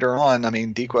 later on, I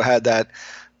mean, Dequa had that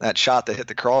that shot that hit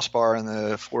the crossbar in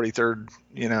the 43rd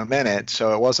minute.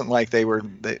 So it wasn't like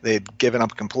they'd given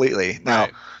up completely. Now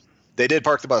Right. they did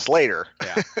park the bus later.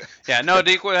 Yeah. No,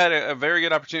 Decoy had a very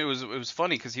good opportunity. It was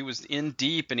funny because he was in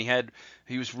deep and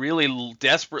he was really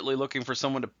desperately looking for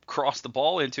someone to cross the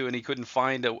ball into, and he couldn't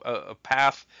find a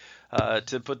path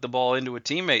to put the ball into a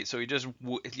teammate. So he just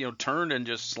turned and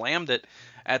just slammed it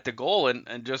at the goal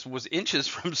and just was inches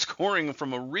from scoring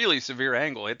from a really severe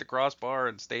angle. Hit the crossbar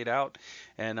and stayed out,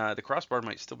 and the crossbar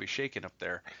might still be shaking up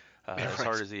there as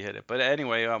hard as he hit it. But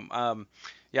anyway,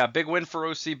 yeah, big win for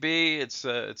OCB.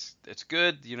 It's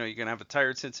good. You're gonna have a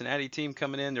tired Cincinnati team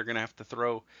coming in. They're gonna have to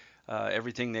throw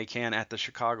everything they can at the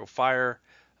Chicago Fire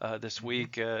this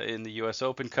week in the U.S.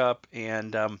 Open Cup,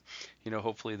 and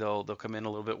hopefully they'll come in a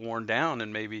little bit worn down,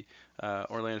 and maybe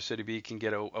Orlando City B can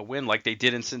get a win like they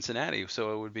did in Cincinnati.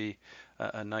 So it would be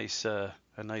a nice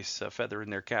feather in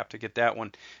their cap to get that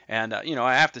one. And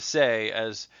I have to say,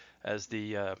 as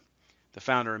the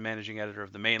founder and managing editor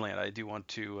of the Mainland, I do want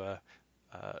to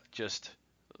just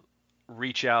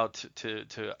reach out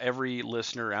to every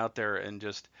listener out there and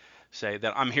just say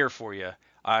that I'm here for you.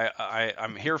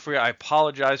 I'm here for you. I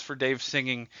apologize for Dave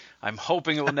singing. I'm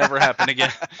hoping it will never happen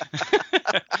again.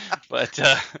 But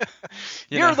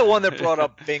you're the one that brought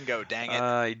up bingo, dang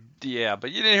it. Yeah,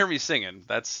 but you didn't hear me singing.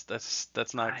 That's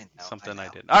not something I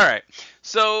did. All right.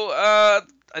 So I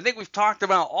think we've talked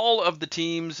about all of the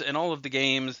teams and all of the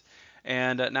games.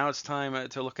 And now it's time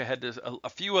to look ahead to a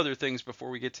few other things before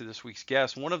we get to this week's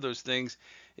guest. One of those things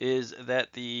is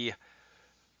that the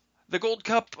Gold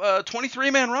Cup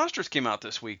 23-man rosters came out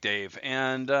this week, Dave.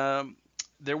 And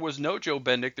there was no Joe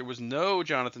Bendick. There was no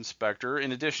Jonathan Spector.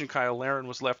 In addition, Kyle Larin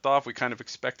was left off. We kind of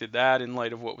expected that in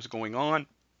light of what was going on.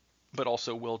 But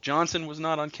also Will Johnson was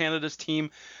not on Canada's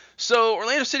team. So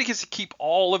Orlando City gets to keep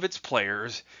all of its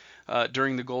players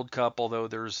during the Gold Cup, although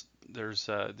there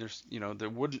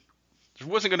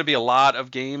wasn't going to be a lot of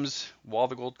games while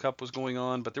the Gold Cup was going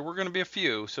on, but there were going to be a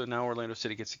few. So now Orlando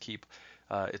City gets to keep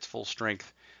its full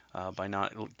strength by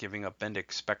not giving up Bendick,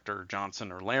 Spector,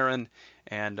 Johnson, or Larin.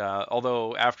 And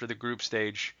although after the group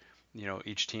stage,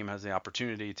 each team has the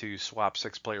opportunity to swap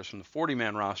 6 players from the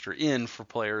 40-man roster in for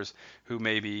players who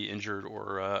may be injured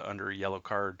or under a yellow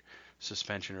card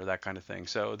suspension or that kind of thing.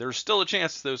 So there's still a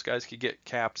chance those guys could get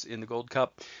caps in the Gold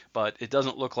Cup, but it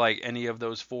doesn't look like any of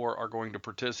those 4 are going to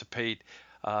participate.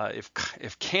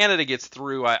 If Canada gets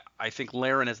through, I think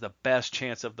Larin has the best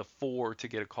chance of the 4 to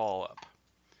get a call up.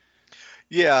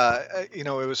 Yeah, it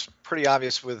was pretty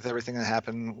obvious with everything that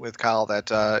happened with Kyle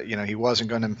that he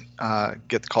wasn't going to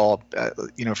get the call up,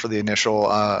 for the initial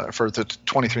for the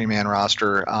 23-man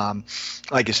roster.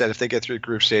 Like you said, if they get through the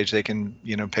group stage, they can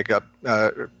pick up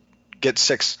get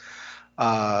 6,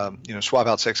 swap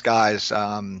out 6 guys.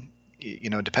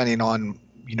 Depending on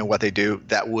what they do,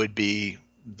 that would be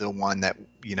the one that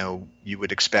you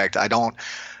would expect. I don't.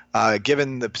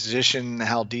 Given the position,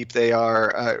 how deep they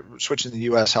are, switching to the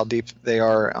U.S., how deep they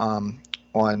are on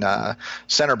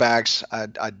center backs,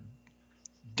 I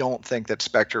don't think that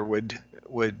Spector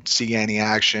would see any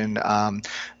action.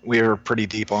 We're pretty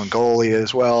deep on goalie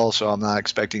as well, so I'm not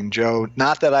expecting Joe.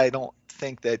 Not that I don't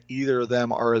think that either of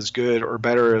them are as good or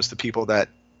better as the people that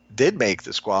did make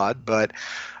the squad, but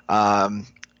I'm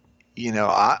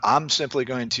simply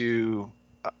going to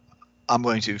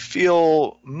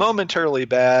feel momentarily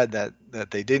bad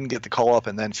that they didn't get the call up,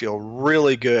 and then feel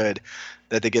really good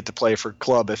that they get to play for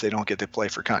club if they don't get to play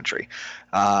for country,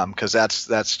 because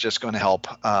that's just going to help.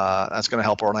 That's going to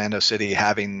help Orlando City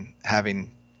having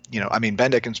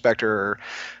Bendick and Spector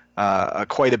are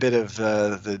quite a bit of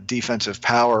the defensive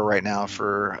power right now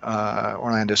for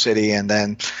Orlando City, and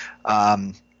then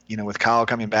with Kyle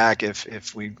coming back,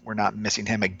 if we're not missing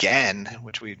him again,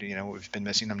 which we've been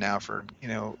missing him now for a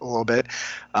little bit,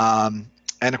 and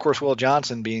of course Will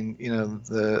Johnson being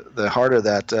the heart of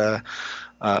that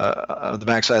the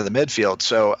backside of the midfield.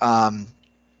 So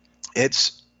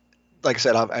it's like I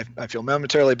said, I feel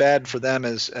momentarily bad for them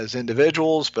as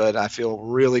individuals, but I feel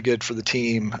really good for the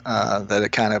team that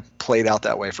it kind of played out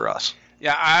that way for us.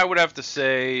 Yeah, I would have to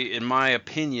say, in my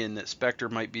opinion, that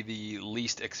Spector might be the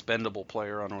least expendable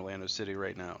player on Orlando City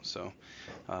right now. So,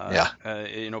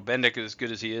 Bendick, as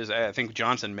good as he is, I think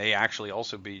Johnson may actually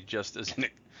also be just as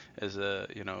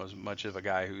much of a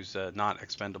guy who's not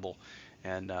expendable.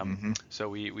 And so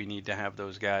we need to have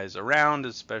those guys around,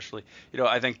 especially,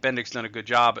 I think Bendick's done a good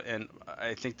job, and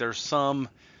I think there's some.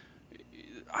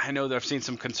 I know that I've seen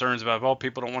some concerns about,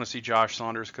 people don't want to see Josh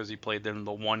Saunders because he played in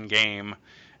the one game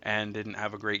and didn't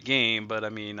have a great game. But I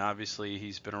mean, obviously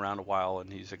he's been around a while,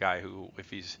 and he's a guy who, if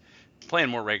he's playing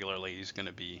more regularly, he's going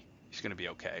to be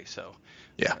okay. So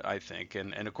yeah, I think,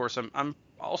 and of course I'm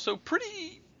also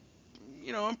pretty,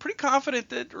 I'm pretty confident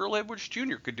that Earl Edwards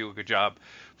Jr. could do a good job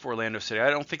for Orlando City. I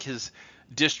don't think his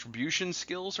distribution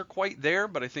skills are quite there,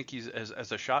 but I think he's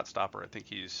as a shot stopper, I think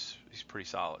he's pretty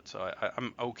solid. So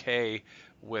I'm okay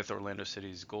with Orlando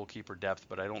City's goalkeeper depth,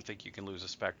 but I don't think you can lose a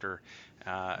Spector.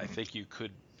 I think you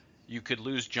could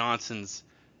lose Johnson's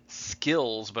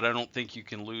skills, but I don't think you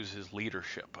can lose his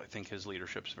leadership. I think his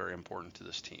leadership is very important to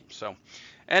this team. So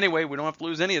anyway, we don't have to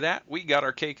lose any of that. We got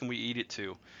our cake and we eat it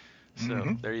too.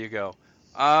 So there you go.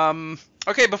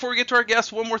 Okay, before we get to our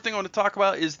guests, one more thing I want to talk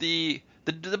about is the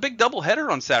big doubleheader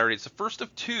on Saturday. It's the first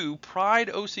of two Pride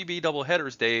OCB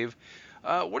doubleheaders, Dave.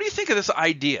 What do you think of this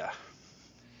idea?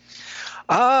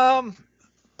 I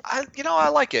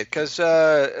like it because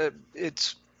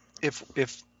it's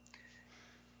if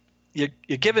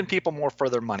you're giving people more for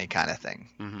their money kind of thing,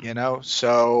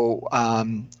 So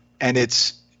and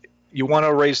it's you want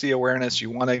to raise the awareness, you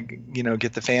want to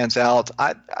get the fans out.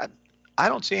 I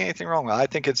don't see anything wrong with it. I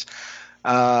think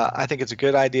it's a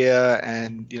good idea,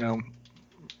 and the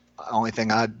only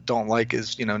thing I don't like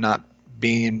is not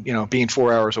being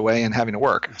 4 hours away and having to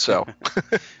work. So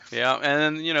yeah,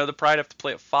 and then the Pride have to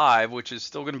play at 5, which is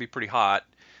still going to be pretty hot.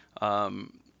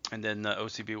 And then the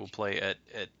OCB will play at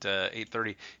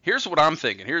 8:30. Here's what I'm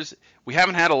thinking. We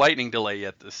haven't had a lightning delay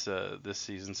yet this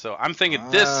season, so I'm thinking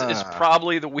this is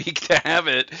probably the week to have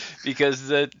it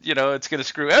because it's going to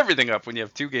screw everything up when you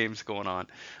have 2 games going on.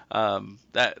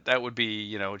 That would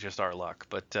be just our luck,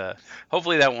 but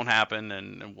hopefully that won't happen,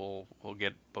 and we'll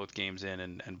get both games in,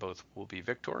 and both will be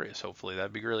victorious. Hopefully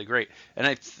that'd be really great. And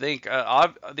I think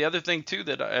the other thing too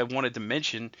that I wanted to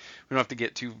mention, we don't have to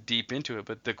get too deep into it,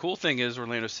 but the cool thing is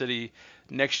Orlando City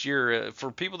next year, for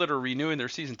people that are renewing their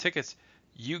season tickets,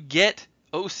 you get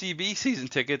OCB season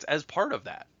tickets as part of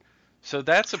that. So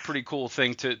that's a pretty cool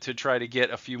thing to try to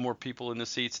get a few more people in the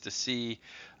seats to see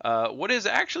what is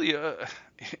actually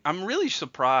I'm really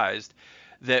surprised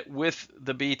that with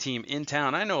the B team in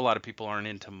town, I know a lot of people aren't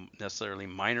into necessarily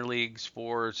minor league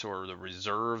sports or the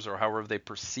reserves or however they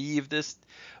perceive this,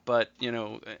 but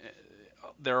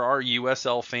there are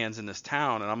USL fans in this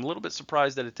town, and I'm a little bit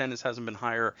surprised that attendance hasn't been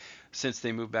higher since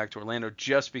they moved back to Orlando,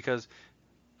 just because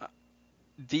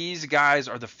these guys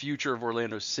are the future of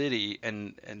Orlando City,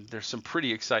 and there's some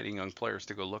pretty exciting young players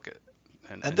to go look at.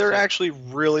 And they're actually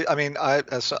really, I mean, I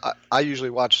usually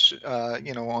watch,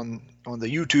 on the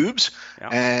YouTubes,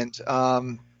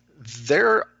 and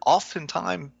they're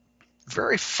oftentimes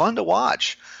very fun to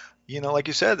watch. Like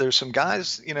you said, there's some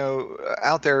guys,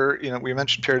 out there, we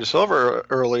mentioned Pierre de Silva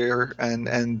earlier,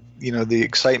 and the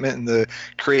excitement and the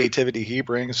creativity he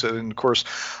brings. And of course,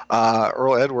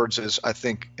 Earl Edwards is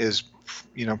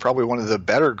probably one of the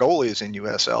better goalies in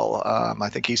USL. I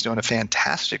think he's doing a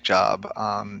fantastic job.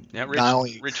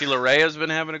 Richie Larea's been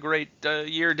having a great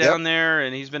year down there,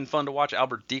 and he's been fun to watch.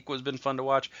 Albert Deekwa's been fun to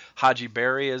watch. Haji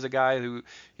Berry is a guy who,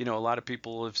 a lot of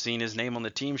people have seen his name on the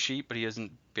team sheet, but he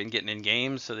hasn't been getting in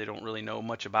games, so they don't really know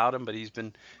much about him. But he's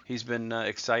been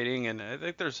exciting, and I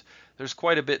think there's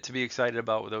quite a bit to be excited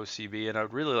about with OCB, and I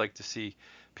would really like to see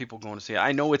people going to see it.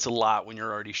 I know it's a lot when you're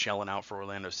already shelling out for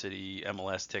Orlando City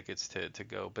MLS tickets to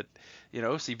go, but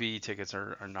OCB tickets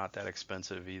are not that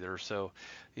expensive either. So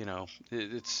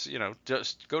it's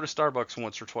just go to Starbucks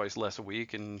once or twice less a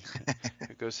week and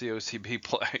go see OCB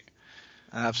play.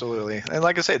 Absolutely, and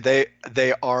like I say,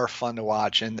 they are fun to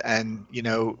watch, and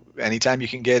anytime you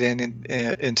can get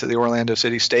into the Orlando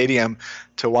City Stadium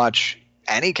to watch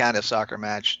any kind of soccer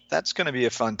match, that's going to be a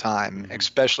fun time,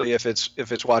 especially if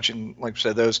it's watching, like I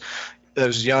said,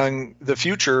 those young, the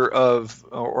future of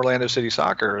Orlando City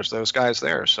soccer is those guys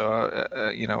there. So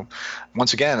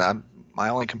once again, my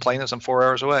only complaint is I'm 4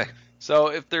 hours away. So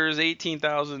if there's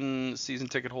 18,000 season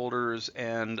ticket holders,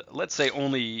 and let's say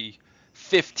only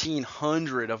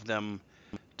 1,500 of them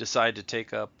decide to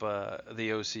take up the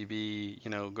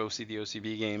OCB, go see the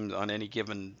OCB games on any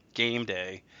given game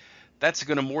day, that's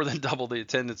going to more than double the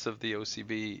attendance of the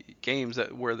OCB games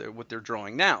what they're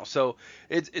drawing now. So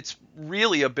it's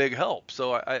really a big help.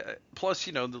 So I plus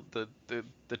the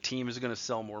team is going to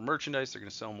sell more merchandise. They're going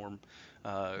to sell more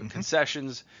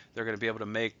concessions. They're going to be able to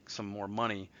make some more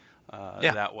money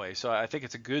that way. So I think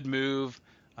it's a good move.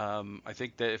 I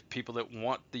think that if people that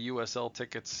want the USL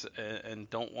tickets and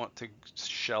don't want to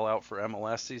shell out for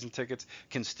MLS season tickets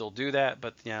can still do that.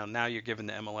 But now you're giving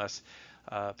the MLS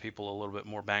people a little bit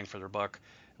more bang for their buck,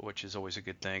 which is always a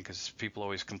good thing, because people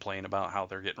always complain about how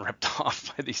they're getting ripped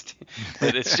off by these teams.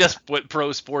 But it's just what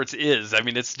pro sports is. I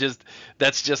mean, that's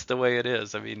just the way it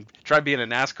is. I mean, try being a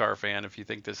NASCAR fan if you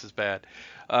think this is bad.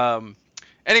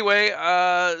 Anyway,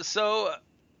 so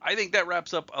I think that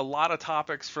wraps up a lot of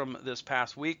topics from this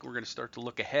past week. We're going to start to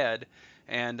look ahead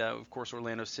And, of course,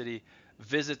 Orlando City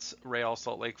visits Real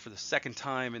Salt Lake for the second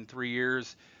time in 3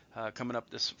 years. Coming up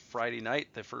this Friday night.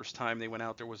 The first time they went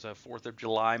out there was a 4th of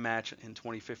July match in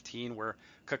 2015 where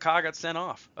Kaká got sent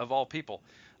off, of all people.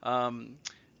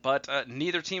 But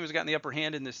neither team has gotten the upper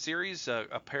hand in this series.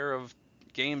 A pair of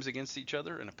games against each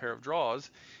other and a pair of draws,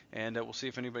 and we'll see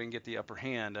if anybody can get the upper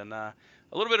hand. And a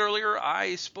little bit earlier,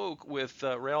 I spoke with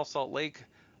Real Salt Lake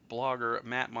blogger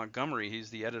Matt Montgomery. He's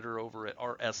the editor over at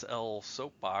RSL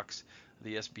Soapbox,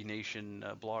 the SB Nation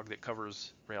blog that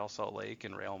covers Real Salt Lake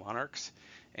and Real Monarchs.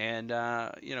 And,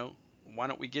 why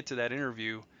don't we get to that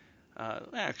interview?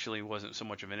 Actually, it wasn't so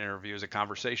much of an interview as a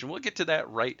conversation. We'll get to that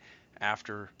right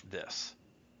after this.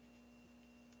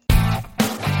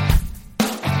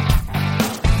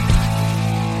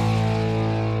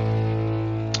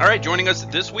 All right, joining us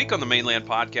this week on the Mainland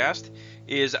Podcast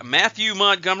is Matthew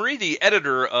Montgomery, the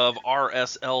editor of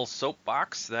RSL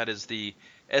Soapbox. That is the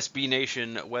SB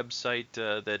Nation website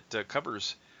that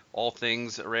covers all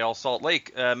things Real Salt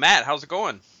Lake. Matt, how's it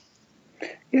going?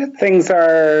 Yeah, things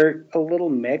are a little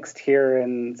mixed here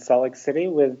in Salt Lake City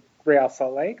with Real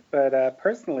Salt Lake, but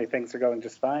personally things are going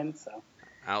just fine. So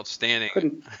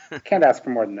outstanding. Can't ask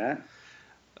for more than that.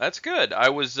 That's good. I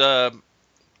was,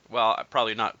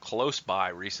 probably not close by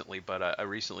recently, but I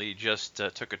recently just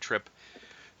took a trip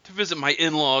to visit my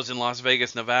in-laws in Las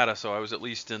Vegas, Nevada. So I was at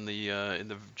least in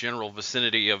the general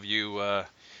vicinity of you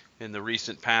in the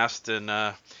recent past, and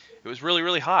it was really,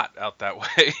 really hot out that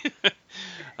way.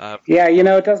 Yeah,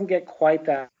 it doesn't get quite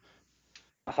that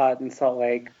hot in Salt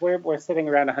Lake. We're sitting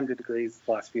around 100 degrees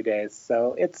the last few days,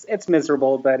 so it's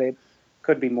miserable, but it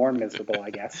could be more miserable, I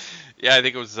guess. Yeah, I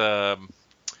think it was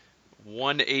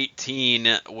 118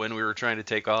 when we were trying to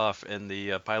take off, and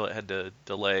the pilot had to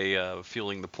delay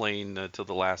fueling the plane to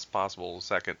the last possible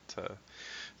second to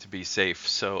be safe.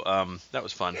 So that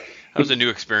was fun. That was a new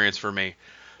experience for me.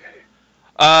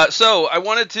 So I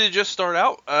wanted to just start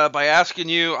out by asking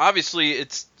you, obviously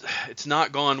it's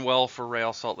not gone well for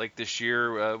Real Salt Lake this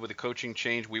year with the coaching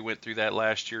change. We went through that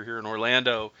last year here in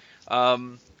Orlando.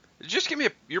 Just give me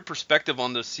your perspective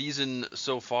on the season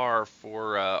so far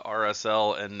for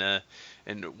RSL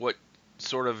and what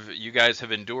sort of you guys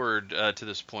have endured to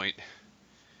this point.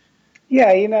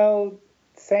 Yeah,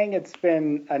 saying it's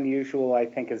been unusual, I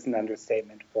think, is an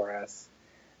understatement for us.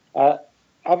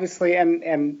 Obviously,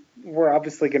 and we're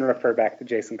obviously going to refer back to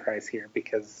Jason Kreis here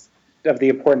because of the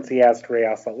importance he has to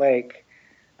Real Salt Lake,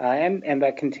 and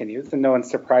that continues, and no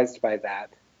one's surprised by that.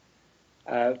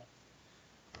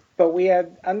 But we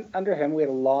had, under him, we had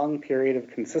a long period of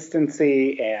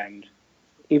consistency, and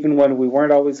even when we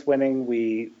weren't always winning,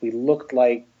 we looked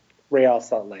like Real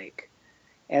Salt Lake.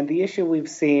 And the issue we've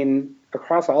seen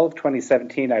across all of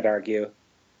 2017, I'd argue,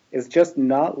 is just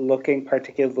not looking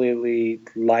particularly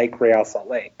like Real Salt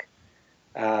Lake.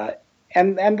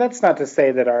 And that's not to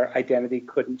say that our identity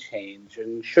couldn't change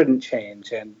and shouldn't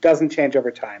change and doesn't change over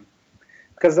time,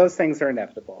 because those things are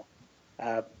inevitable.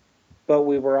 But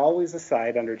we were always a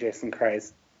side under Jason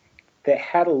Kreis that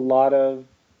had a lot of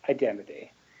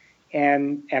identity.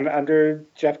 And under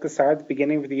Jeff Gassar at the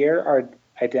beginning of the year, our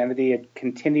identity had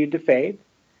continued to fade.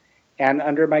 And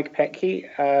under Mike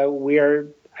Petke, we are,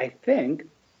 I think,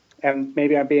 and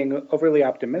maybe I'm being overly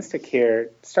optimistic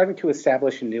here, starting to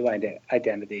establish a new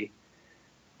identity.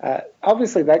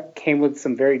 Obviously, that came with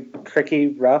some very tricky,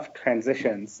 rough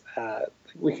transitions.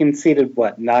 We conceded,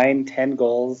 9-10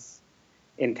 goals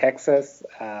in Texas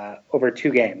over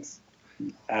 2 games.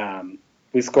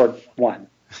 We scored 1.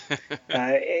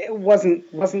 It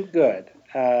wasn't good.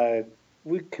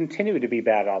 We continue to be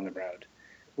bad on the road.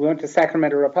 We went to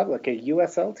Sacramento Republic, a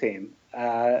USL team,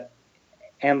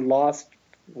 and lost.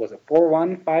 Was it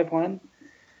 4-1, 5-1?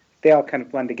 They all kind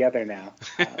of blend together now.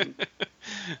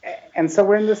 And so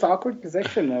we're in this awkward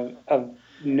position of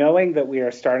knowing that we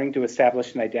are starting to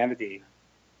establish an identity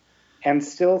and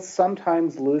still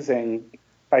sometimes losing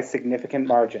by significant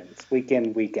margins, week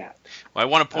in, week out. Well, I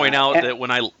want to point out that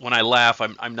when I laugh,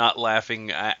 I'm not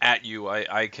laughing at you.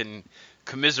 I can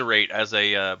commiserate as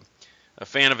a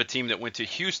fan of a team that went to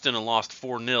Houston and lost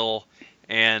 4-0.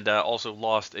 And also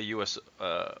lost a U.S.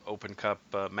 Open Cup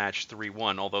match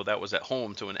 3-1, although that was at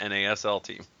home to an NASL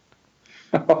team.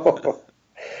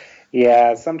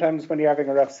 Yeah, sometimes when you're having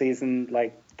a rough season,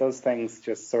 like those things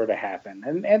just sort of happen.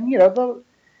 And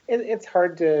it's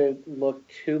hard to look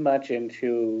too much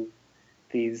into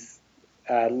these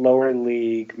lower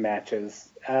league matches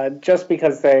just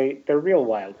because they're real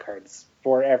wild cards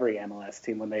for every MLS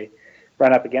team when they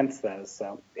run up against those.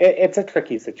 So it's a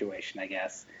tricky situation, I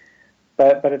guess.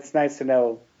 But it's nice to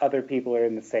know other people are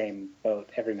in the same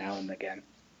boat every now and again.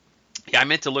 Yeah, I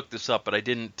meant to look this up, but I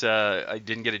didn't. I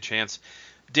didn't get a chance.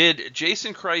 Did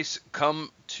Jason Kreis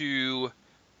come to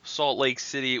Salt Lake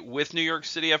City with New York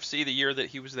City FC the year that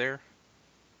he was there?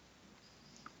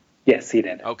 Yes, he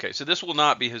did. Okay, so this will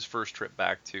not be his first trip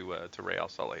back to Real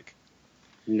Salt Lake.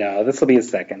 No, this will be his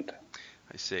second.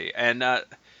 I see. And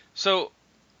so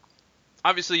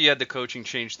obviously you had the coaching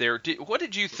change there. What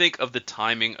did you think of the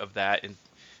timing of that? And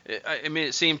I mean,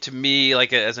 it seemed to me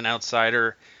like as an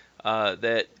outsider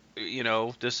that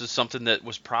this is something that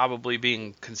was probably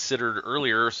being considered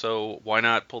earlier. So why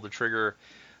not pull the trigger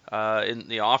in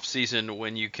the off season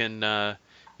when you can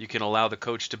allow the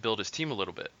coach to build his team a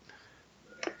little bit?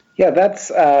 Yeah, that's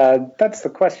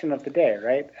the question of the day,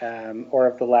 right? Or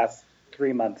of the last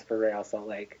 3 months for Real Salt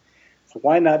Lake. So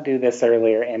why not do this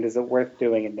earlier, and is it worth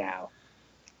doing it now?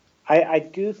 I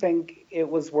do think it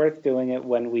was worth doing it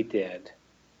when we did.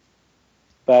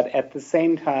 But at the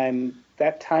same time,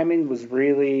 that timing was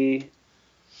really,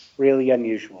 really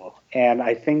unusual. And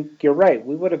I think you're right.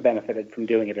 We would have benefited from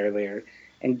doing it earlier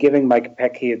and giving Mike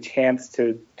Pecky a chance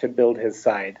to build his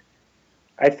side.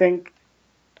 I think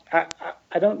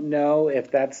I don't know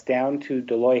if that's down to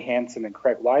Deloy Hansen and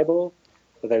Craig Weibel,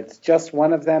 whether it's just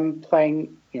one of them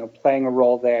playing a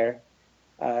role there.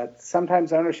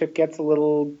 Sometimes ownership gets a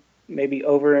little maybe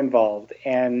over involved,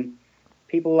 and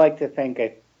people like to think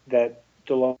that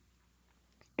Deloy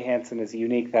Hansen is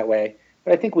unique that way.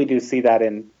 But I think we do see that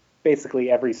in basically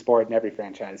every sport and every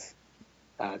franchise.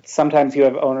 Sometimes you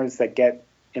have owners that get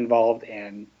involved,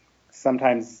 and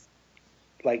sometimes,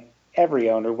 like every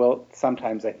owner will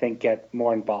sometimes, I think, get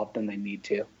more involved than they need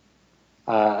to.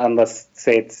 Unless,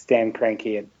 say, it's Dan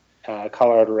Cranky at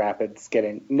Colorado Rapids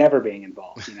never being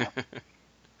involved.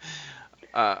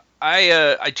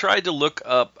 I tried to look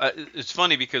up. It's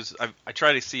funny because I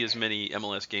try to see as many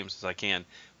MLS games as I can,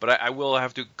 but I will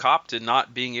have to cop to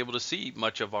not being able to see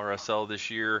much of RSL this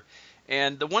year.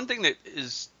 And the one thing that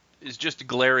is just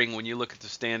glaring when you look at the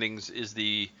standings is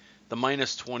the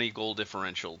minus 20 goal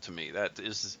differential. To me, that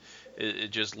is, it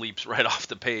just leaps right off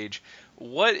the page.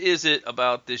 What is it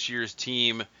about this year's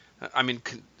team? I mean,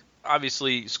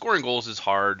 obviously scoring goals is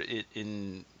hard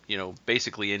in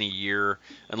basically any year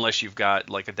unless you've got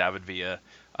like a David Villa.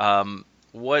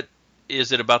 What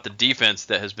is it about the defense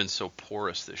that has been so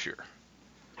porous this year?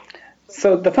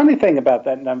 So the funny thing about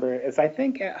that number is I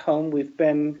think at home we've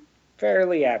been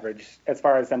fairly average as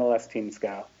far as MLS teams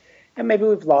go. And maybe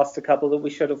we've lost a couple that we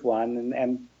should have won,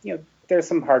 and there's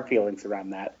some hard feelings around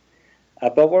that.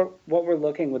 But what we're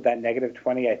looking with that negative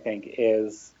 20, I think,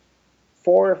 is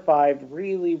 4 or 5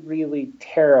 really, really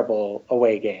terrible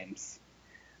away games.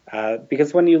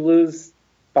 Because when you lose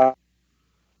by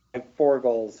 4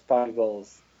 goals, 5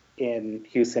 goals in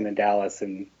Houston and Dallas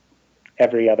and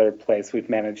every other place we've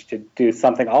managed to do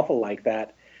something awful like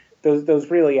that, those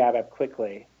really add up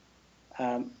quickly.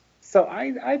 So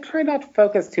I try not to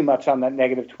focus too much on that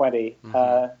negative 20,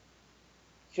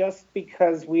 just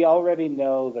because we already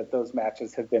know that those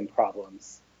matches have been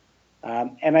problems.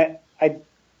 And I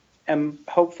am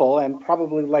hopeful and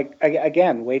probably,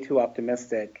 again, way too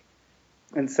optimistic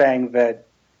in saying that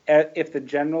if the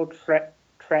general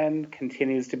trend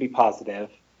continues to be positive,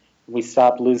 we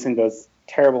stop losing those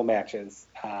terrible matches,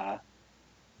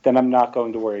 then I'm not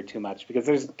going to worry too much,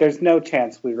 because there's no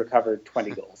chance we recover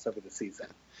 20 goals over the season.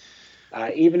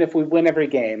 Even if we win every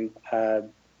game,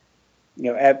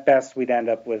 at best we'd end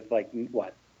up with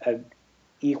an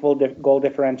equal goal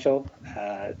differential.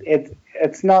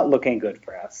 It's not looking good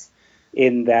for us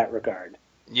in that regard.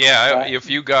 Yeah, if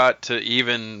you got to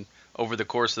even over the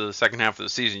course of the second half of the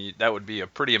season, that would be a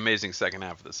pretty amazing second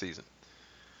half of the season.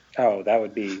 Oh, that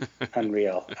would be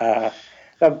unreal. That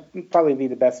would probably be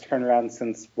the best turnaround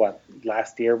since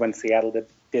last year when Seattle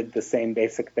did the same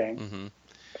basic thing. Mm-hmm.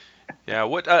 Yeah,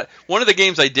 one of the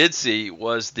games I did see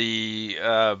was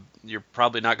you're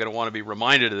probably not going to want to be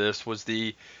reminded of this, was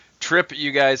the trip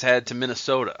you guys had to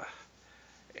Minnesota.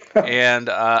 And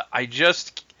I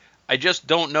just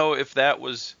don't know if that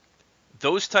was,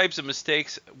 those types of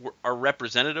mistakes are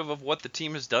representative of what the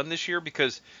team has done this year,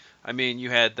 because I mean, you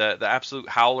had the absolute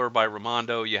howler by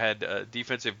Raimondo, you had a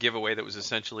defensive giveaway that was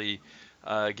essentially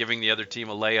giving the other team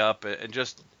a layup, and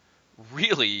just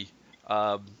really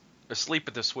asleep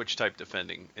at the switch type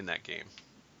defending in that game.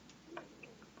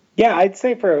 Yeah, I'd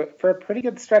say for a pretty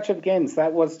good stretch of games,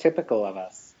 that was typical of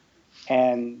us.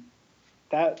 And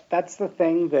that's the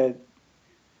thing that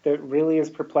really has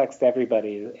perplexed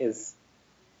everybody, is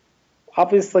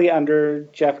obviously under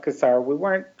Jeff Cassar, we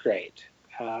weren't great,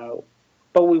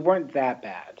 but we weren't that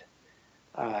bad.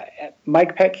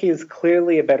 Mike Pecky is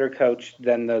clearly a better coach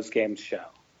than those games show.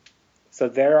 So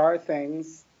there are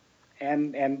things,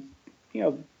 and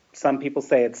some people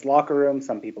say it's locker room,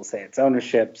 some people say it's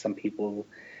ownership, some people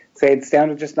say it's down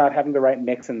to just not having the right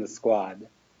mix in the squad.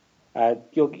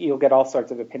 You'll get all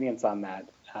sorts of opinions on that,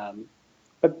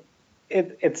 but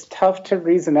it's tough to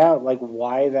reason out like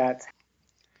why that's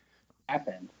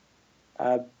happened,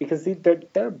 because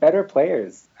they're better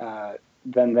players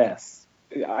than this,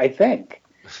 I think.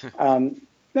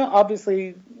 No,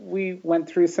 obviously we went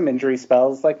through some injury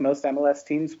spells like most MLS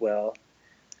teams will.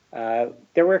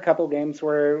 There were a couple games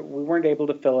where we weren't able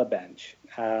to fill a bench.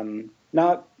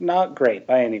 Not great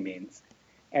by any means.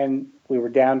 And we were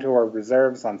down to our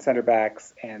reserves on center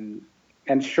backs, and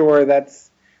sure,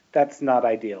 that's not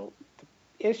ideal.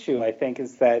 The issue, I think,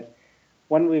 is that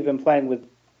when we've been playing with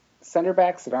center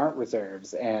backs that aren't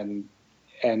reserves, and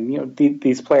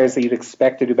these players that you'd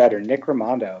expect to do better, Nick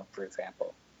Raimondo, for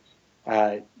example,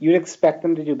 you'd expect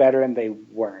them to do better, and they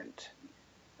weren't.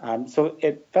 So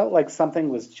it felt like something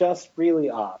was just really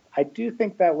off. I do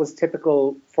think that was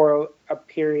typical for a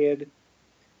period,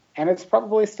 and it's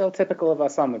probably still typical of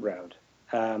us on the road.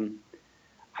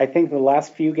 I think the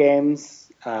last few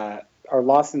games, our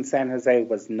loss in San Jose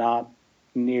was not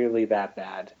nearly that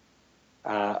bad.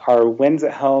 Our wins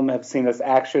at home have seen us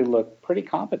actually look pretty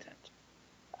competent.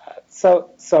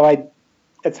 So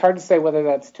it's hard to say whether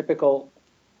that's typical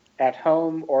at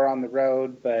home or on the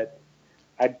road, but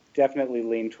I definitely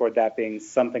lean toward that being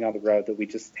something on the road that we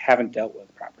just haven't dealt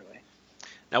with properly.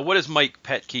 Now, what has Mike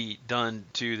Petke done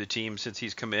to the team since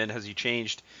he's come in? Has he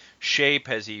changed shape?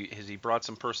 Has he brought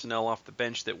some personnel off the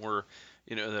bench that were,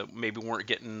 that maybe weren't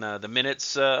getting the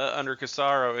minutes under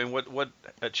Cassar? And what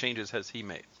changes has he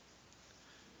made?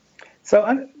 So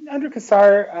under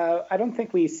Cassar, I don't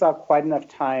think we saw quite enough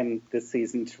time this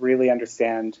season to really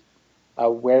understand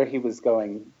where he was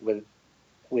going with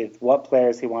what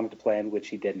players he wanted to play and which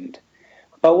he didn't.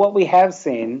 But what we have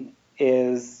seen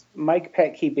is Mike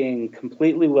Petke being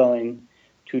completely willing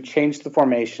to change the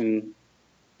formation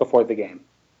before the game.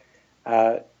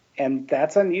 And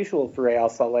that's unusual for Real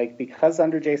Salt Lake, because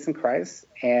under Jason Kreis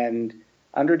and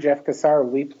under Jeff Cassar,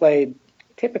 we played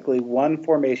typically one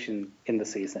formation in the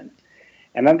season.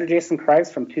 And under Jason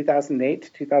Kreis from 2008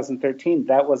 to 2013,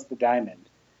 that was the diamond.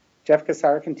 Jeff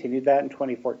Cassar continued that in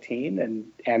 2014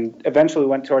 and eventually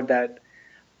went toward that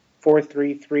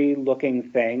 4-3-3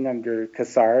 looking thing under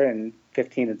Cassar in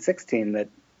 15 and 16 that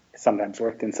sometimes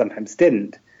worked and sometimes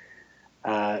didn't.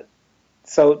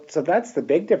 So that's the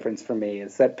big difference for me,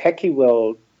 is that Petke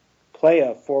will play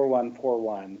a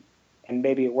 4-1-4-1, and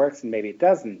maybe it works and maybe it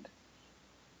doesn't.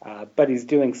 But he's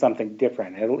doing something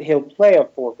different. He'll play a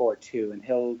 4-4-2, and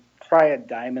he'll try a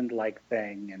diamond-like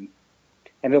thing,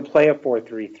 and he'll play a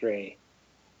 4-3-3.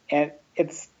 And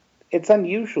it's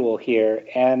unusual here,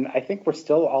 and I think we're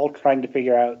still all trying to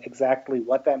figure out exactly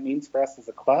what that means for us as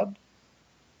a club,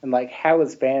 and like how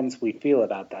as fans we feel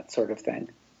about that sort of thing.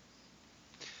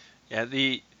 Yeah,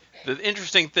 the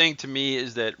interesting thing to me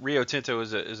is that Rio Tinto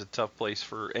is a tough place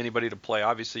for anybody to play.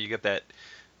 Obviously, you get that,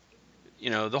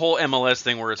 the whole MLS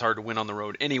thing where it's hard to win on the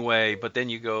road anyway, but then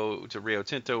you go to Rio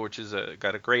Tinto, which is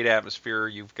got a great atmosphere.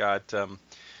 You've got,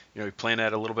 you're playing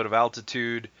at a little bit of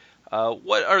altitude.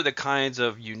 What are the kinds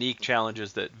of unique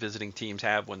challenges that visiting teams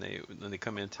have when they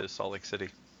come into Salt Lake City?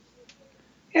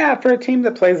 Yeah, for a team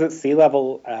that plays at sea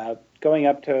level, going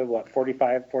up to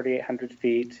 4,800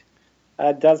 feet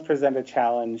does present a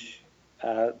challenge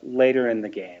later in the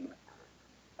game.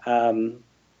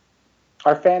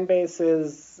 Our fan base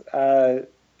is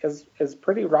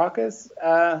pretty raucous,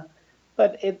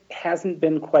 but it hasn't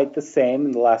been quite the same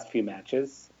in the last few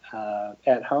matches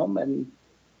at home. And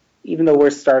even though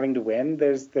we're starting to win,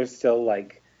 there's still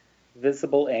like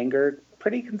visible anger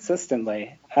pretty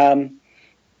consistently.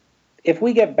 If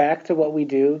we get back to what we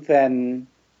do, then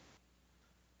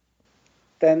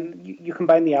you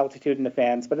combine the altitude and the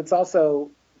fans, but it's also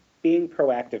being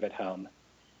proactive at home.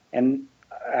 And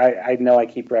I know I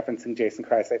keep referencing Jason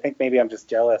Kreis. I think maybe I'm just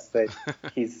jealous that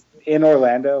he's in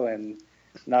Orlando and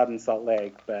not in Salt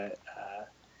Lake, but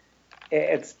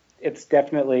it's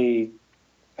definitely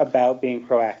about being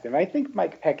proactive. I think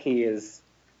Mike Petke is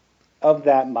of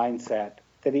that mindset,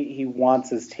 that he wants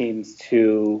his teams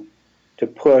to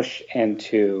push and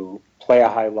to play a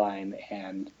high line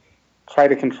and try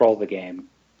to control the game.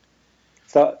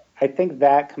 So I think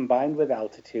that, combined with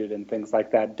altitude and things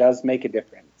like that, does make a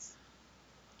difference.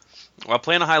 Well,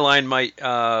 playing a high line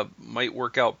might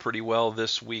work out pretty well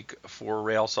this week for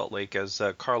Real Salt Lake, as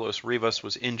Carlos Rivas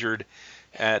was injured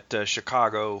at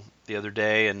Chicago the other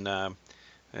day, and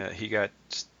He got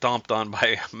stomped on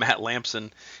by Matt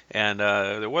Lampson, and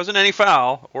there wasn't any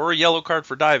foul or a yellow card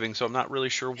for diving, so I'm not really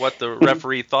sure what the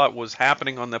referee thought was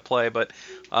happening on the play. But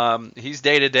he's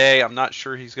day to day. I'm not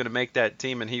sure he's going to make that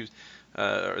team, and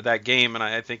or that game. And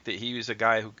I think that he was a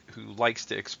guy who likes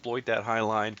to exploit that high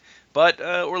line. But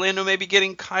Orlando may be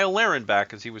getting Kyle Laren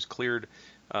back, as he was cleared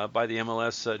by the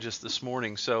MLS just this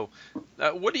morning. So,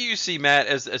 what do you see, Matt,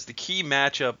 as the key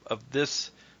matchup of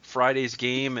this Friday's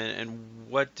game, and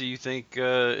what do you think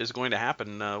is going to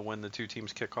happen when the two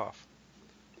teams kick off?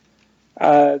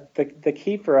 The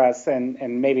key for us,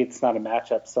 and maybe it's not a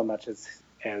matchup so much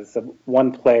as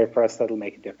one player for us that'll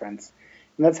make a difference,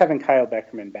 and that's having Kyle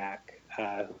Beckerman back,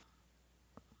 who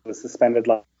was suspended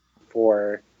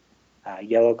for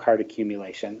yellow card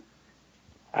accumulation.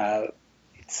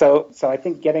 So I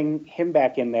think getting him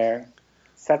back in there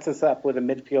sets us up with a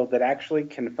midfield that actually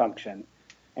can function.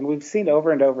 And we've seen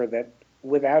over and over that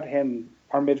without him,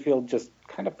 our midfield just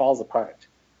kind of falls apart.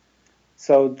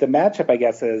 So the matchup, I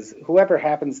guess, is whoever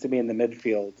happens to be in the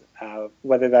midfield,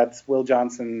 whether that's Will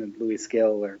Johnson and Louis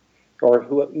Gill or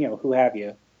who have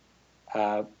you,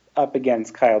 up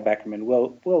against Kyle Beckerman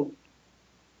will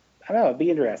I don't know, it'd be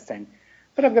interesting.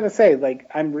 But I'm going to say,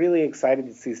 I'm really excited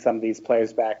to see some of these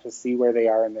players back, to see where they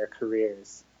are in their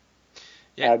careers.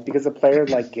 Yeah. Because a player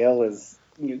like Gill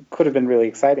could have been really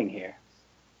exciting here.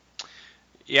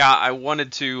 Yeah, I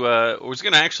wanted to. I was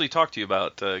going to actually talk to you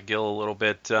about Gill a little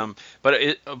bit,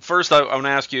 but first I want to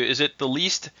ask you: is it the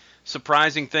least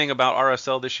surprising thing about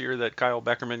RSL this year that Kyle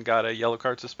Beckerman got a yellow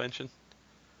card suspension?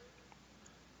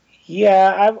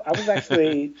 Yeah, I was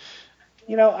actually,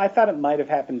 I thought it might have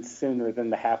happened sooner than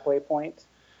the halfway point.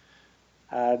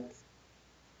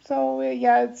 So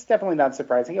yeah, it's definitely not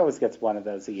surprising. He always gets one of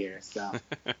those a year. So.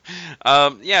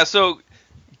 Yeah. So.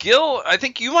 Gill, I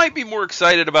think you might be more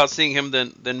excited about seeing him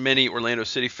than many Orlando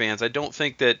City fans. I don't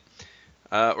think that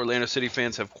Orlando City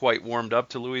fans have quite warmed up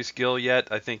to Louis Gill yet.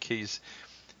 I think he's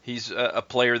a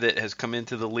player that has come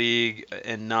into the league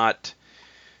and not.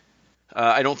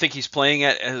 I don't think he's playing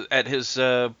at his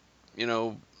the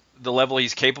level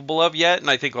he's capable of yet, and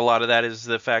I think a lot of that is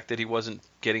the fact that he wasn't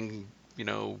getting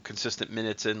consistent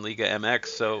minutes in Liga MX.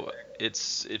 So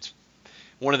it's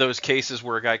one of those cases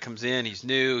where a guy comes in, he's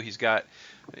new, he's got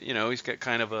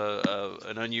kind of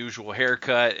an unusual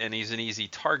haircut, and he's an easy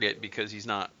target because he's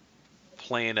not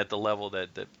playing at the level that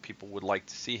people would like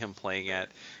to see him playing at.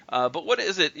 But what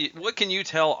is it? What can you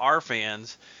tell our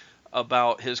fans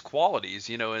about his qualities,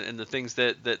 and the things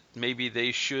that maybe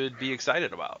they should be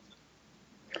excited about?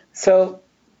 So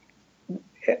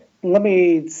let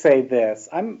me say this.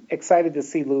 I'm excited to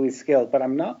see Louis Gill, but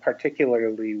I'm not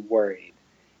particularly worried.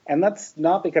 And that's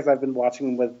not because I've been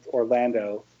watching with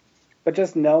Orlando, but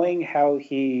just knowing how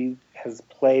he has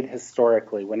played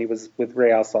historically when he was with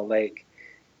Real Salt Lake.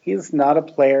 He's not a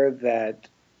player that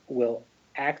will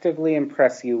actively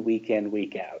impress you week in,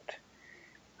 week out.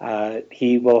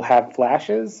 He will have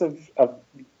flashes of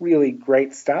really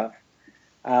great stuff,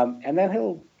 and then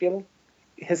he'll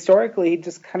historically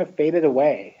just kind of faded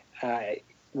away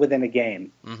within a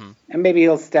game. Mm-hmm. And maybe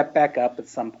he'll step back up at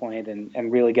some point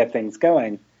and really get things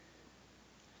going.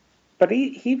 But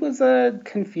he was a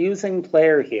confusing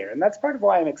player here, and that's part of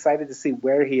why I'm excited to see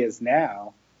where he is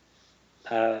now,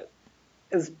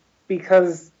 is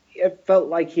because it felt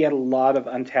like he had a lot of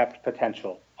untapped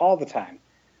potential all the time,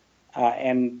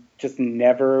 and just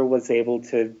never was able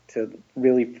to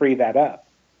really free that up.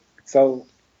 So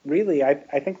really, I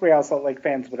think Real Salt Lake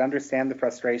fans would understand the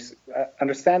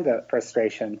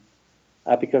frustration,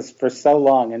 because for so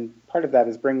long, and part of that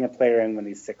is bringing a player in when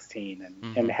he's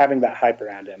 16 and having that hype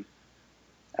around him.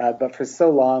 But for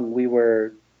so long, we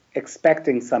were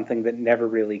expecting something that never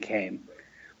really came.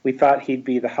 We thought he'd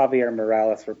be the Javier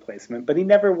Morales replacement, but he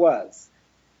never was.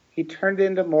 He turned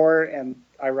into more, and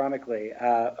ironically,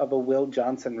 of a Will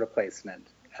Johnson replacement.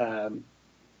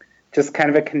 Just kind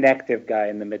of a connective guy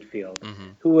in the midfield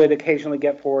who would occasionally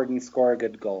get forward and score a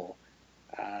good goal.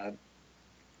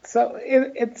 So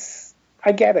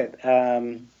I get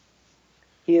it.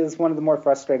 He is one of the more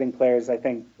frustrating players I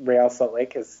think Real Salt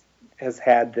Lake has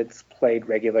had that's played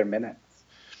regular minutes.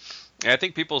 I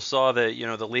think people saw the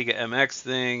the Liga MX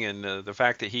thing and the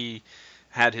fact that he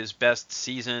had his best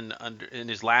season in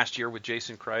his last year with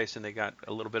Jason Kreis, and they got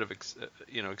a little bit of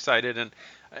excited,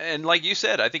 and like you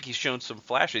said, I think he's shown some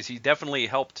flashes. He definitely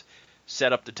helped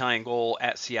set up the tying goal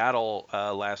at Seattle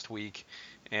last week,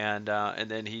 and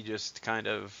then he just kind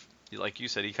of, like you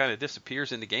said, he kind of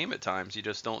disappears in the game at times. You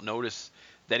just don't notice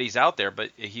that he's out there, but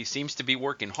he seems to be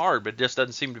working hard, but just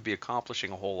doesn't seem to be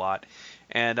accomplishing a whole lot.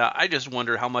 And I just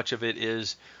wonder how much of it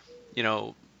is,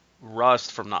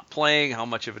 rust from not playing, how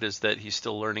much of it is that he's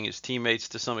still learning his teammates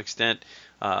to some extent.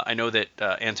 I know that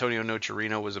Antonio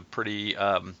Nocerino was a pretty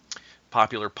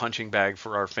popular punching bag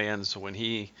for our fans when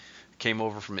he came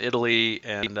over from Italy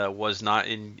and was not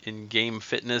in game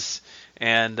fitness,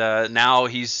 and now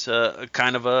he's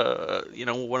kind of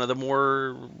one of the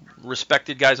more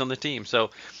respected guys on the team.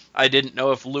 So I didn't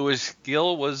know if Luis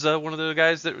Gil was one of the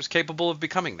guys that was capable of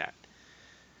becoming that.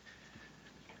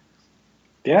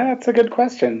 Yeah, that's a good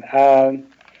question. On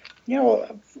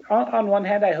one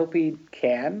hand, I hope he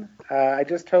can. I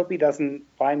just hope he doesn't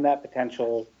find that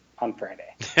potential on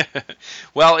Friday.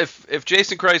 Well, if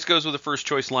Jason Kreis goes with the first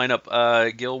choice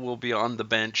lineup, Gil will be on the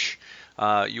bench.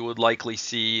 You would likely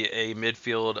see a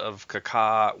midfield of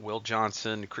Kaká, Will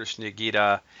Johnson, Christian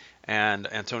Aguirre,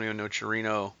 and Antonio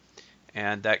Nocerino,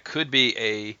 and that could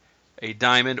be a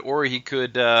diamond, or he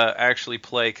could actually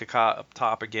play Kaká up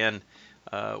top again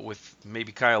with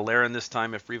maybe Kyle Larin this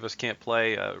time if Rivas can't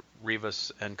play.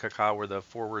 Rivas and Kaká were the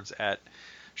forwards at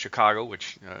Chicago,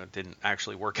 which didn't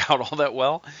actually work out all that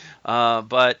well.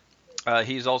 But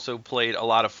he's also played a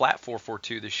lot of flat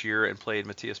 4-4-2 this year and played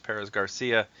Matias Perez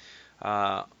Garcia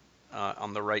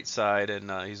on the right side,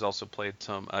 and he's also played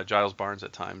some Giles Barnes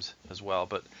at times as well.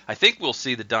 But I think we'll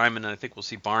see the diamond, and I think we'll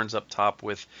see Barnes up top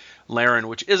with Larin,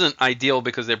 which isn't ideal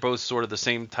because they're both sort of the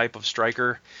same type of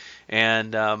striker,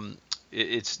 and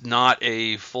it's not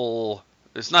a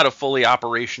fully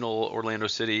operational Orlando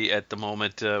City at the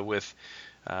moment with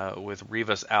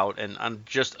Rivas out, and I'm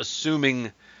just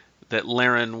assuming that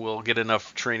Larin will get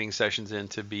enough training sessions in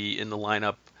to be in the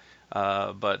lineup,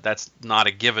 but that's not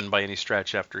a given by any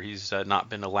stretch after he's not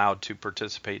been allowed to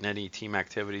participate in any team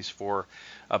activities for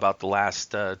about the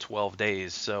last 12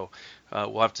 days. So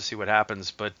we'll have to see what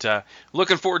happens. But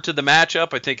looking forward to the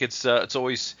matchup. I think it's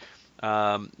always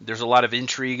there's a lot of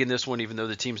intrigue in this one, even though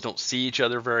the teams don't see each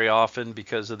other very often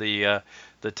because of the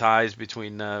ties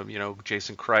between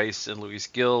Jason Kreis and Luis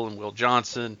Gil and Will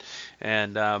Johnson,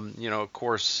 and of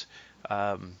course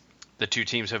the two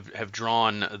teams have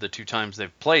drawn the two times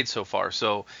they've played so far,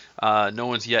 so no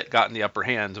one's yet gotten the upper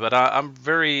hand. But I'm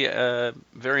very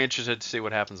very interested to see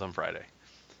what happens on Friday.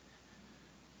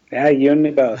 Yeah, you and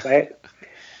me both.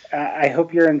 I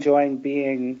hope you're enjoying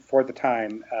being, for the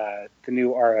time, the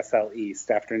new RSL East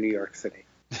after New York City.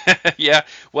 Yeah,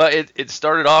 well, it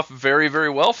started off very, very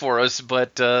well for us,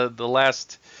 but the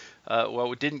last,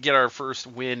 we didn't get our first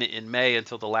win in May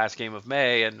until the last game of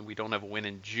May, and we don't have a win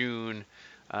in June,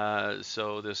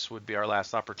 so this would be our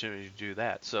last opportunity to do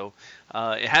that. So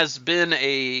it has been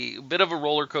a bit of a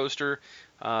roller coaster.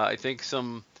 I think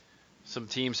some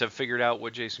teams have figured out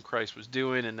what Jason Kreis was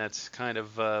doing, and that's kind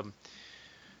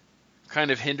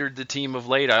of hindered the team of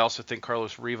late. I also think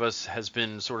Carlos Rivas has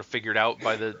been sort of figured out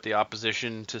by the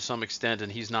opposition to some extent, and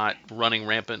he's not running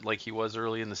rampant like he was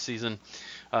early in the season.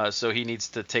 So he needs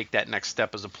to take that next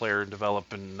step as a player and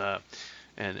develop and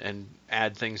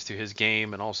add things to his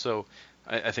game. And also,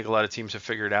 I think a lot of teams have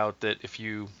figured out that if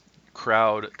you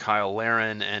crowd Kyle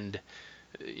Larin and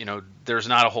there's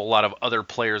not a whole lot of other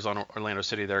players on Orlando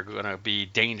City that are going to be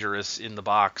dangerous in the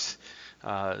box.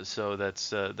 So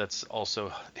that's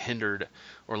also hindered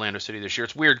Orlando City this year.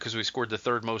 It's weird because we scored the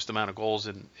third most amount of goals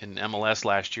in MLS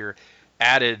last year,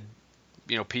 added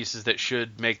pieces that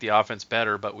should make the offense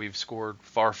better, but we've scored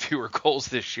far fewer goals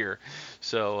this year.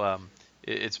 So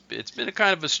it's been a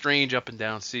kind of a strange up and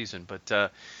down season.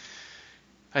 But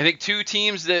I think two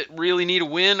teams that really need a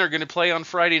win are going to play on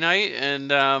Friday night,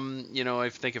 and I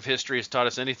think if history has taught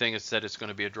us anything, it's that it's going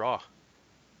to be a draw.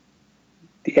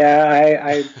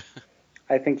 Yeah,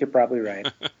 I think you're probably right.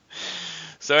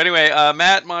 So anyway,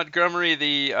 Matt Montgomery,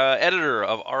 the editor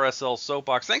of RSL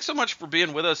Soapbox, thanks so much for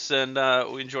being with us, and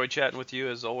we enjoyed chatting with you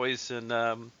as always, and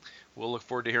we'll look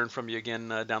forward to hearing from you again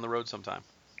down the road sometime.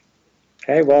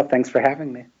 Okay, well, thanks for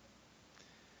having me.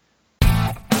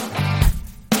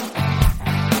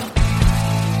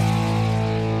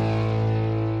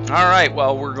 All right,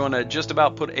 well, we're going to just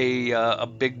about put a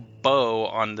big bow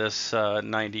on this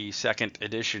 92nd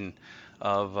edition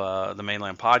of the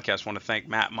Mainland Podcast. I want to thank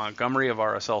Matt Montgomery of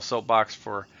RSL Soapbox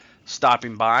for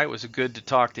stopping by. It was good to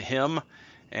talk to him,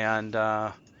 and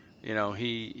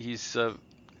he's a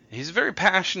very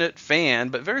passionate fan,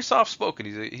 but very soft-spoken.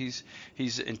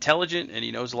 He's intelligent, and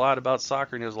he knows a lot about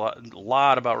soccer. He knows a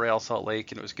lot about Real Salt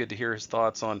Lake, and it was good to hear his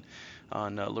thoughts on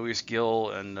Luis Gil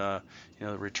and the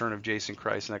return of Jason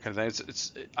Kreis and that kind of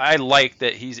thing. I like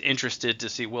that he's interested to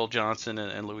see Will Johnson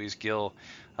and Luis Gil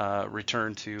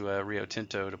return to Rio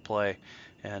Tinto to play,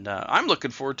 and I'm looking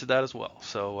forward to that as well.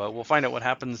 So we'll find out what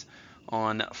happens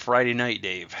on Friday night,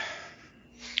 Dave.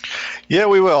 Yeah,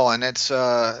 we will, and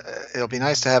it'll be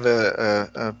nice to have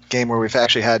a game where we've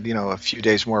actually had a few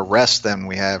days more rest than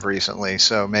we have recently.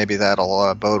 So maybe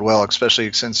that'll bode well,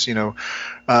 especially since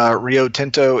Rio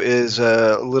Tinto is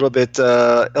a little bit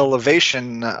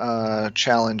elevation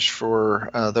challenge for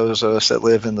those of us that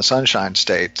live in the Sunshine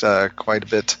State. Quite a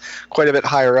bit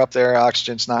higher up there.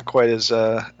 Oxygen's not quite as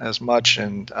much,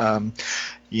 and I'm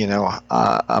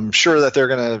sure that they're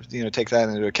going to take that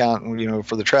into account,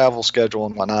 for the travel schedule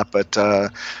and whatnot. But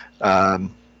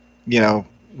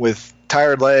with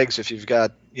tired legs, if you've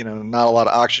got not a lot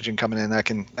of oxygen coming in, that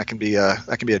can be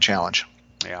a challenge.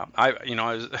 Yeah, I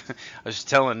was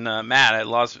telling Matt in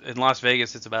Las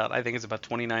Vegas, I think it's about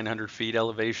 2,900 feet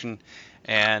elevation,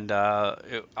 and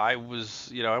I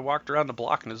walked around the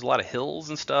block and there's a lot of hills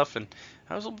and stuff, and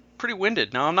I was pretty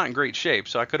winded. Now I'm not in great shape,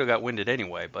 so I could have got winded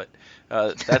anyway, but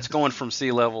that's going from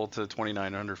sea level to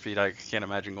 2,900 feet. I can't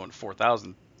imagine going to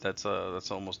 4,000. That's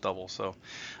almost double. So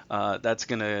that's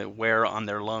gonna wear on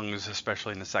their lungs,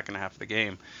 especially in the second half of the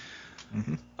game.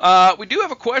 Mm-hmm. We do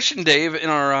have a question, Dave, in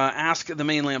our Ask the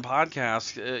Mainland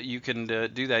podcast. You can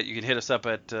do that. You can hit us up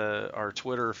at our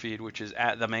Twitter feed, which is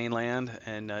 @themainland,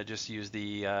 and just use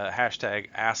the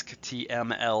hashtag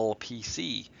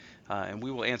AskTMLPC. And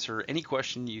we will answer any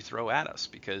question you throw at us,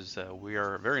 because we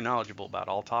are very knowledgeable about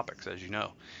all topics, as you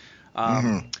know.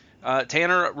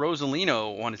 Tanner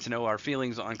Rosalino wanted to know our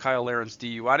feelings on Kyle Laren's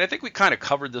DUI. And I think we kind of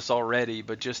covered this already,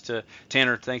 but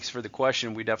Tanner, thanks for the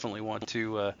question. We definitely want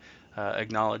to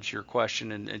acknowledge your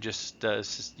question and just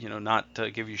not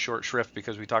give you short shrift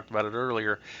because we talked about it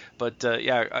earlier. But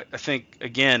I think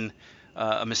again,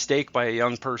 a mistake by a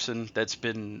young person that's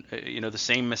been the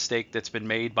same mistake that's been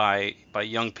made by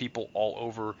young people all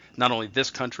over not only this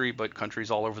country but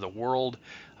countries all over the world,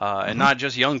 and not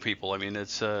just young people. I mean,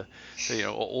 it's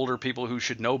older people who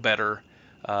should know better,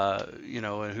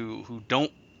 and who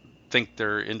don't think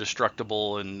they're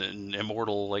indestructible and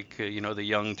immortal like the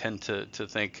young tend to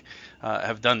think,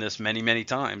 have done this many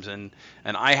times, and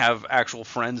I have actual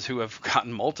friends who have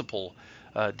gotten multiple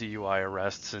DUI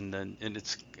arrests, and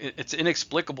it's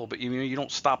inexplicable, but you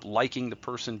don't stop liking the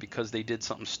person because they did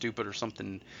something stupid or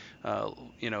something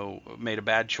made a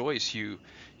bad choice. You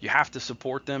have to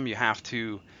support them. You have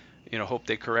to hope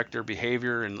they correct their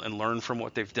behavior and learn from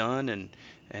what they've done, and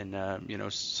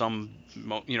some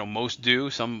most do,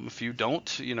 a few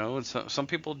don't, and some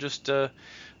people just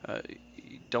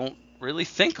don't really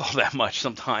think all that much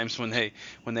sometimes when they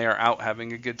are out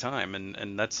having a good time,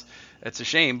 and that's a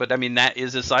shame, but I mean that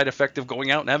is a side effect of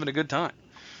going out and having a good time.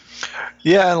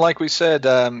 Yeah, and like we said,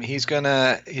 he's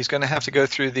gonna have to go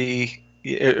through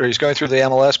he's going through the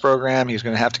MLS program. He's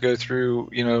going to have to go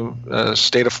through,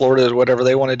 state of Florida, whatever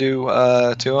they want to do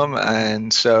to him,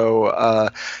 and so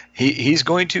he's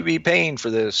going to be paying for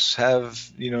this.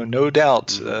 Have no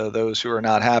doubt, those who are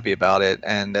not happy about it,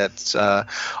 and that's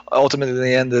ultimately at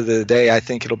the end of the day, I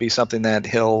think it'll be something that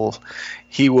he'll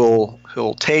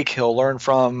learn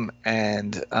from,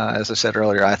 and as I said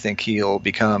earlier, I think he'll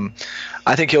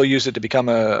use it to become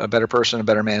a better person, a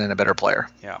better man, and a better player.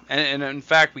 Yeah, and in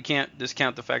fact, we can't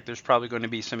discount the fact there's probably going to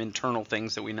be some internal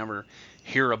things that we never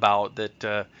hear about,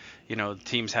 that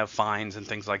teams have fines and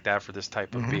things like that for this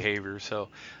type of behavior. So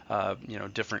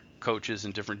different coaches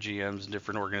and different GMs and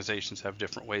different organizations have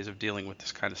different ways of dealing with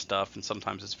this kind of stuff, and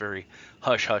sometimes it's very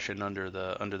hush and under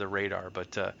the radar.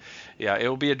 But it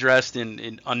will be addressed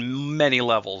on many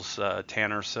levels,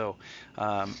 Tanner. So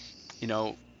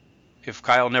if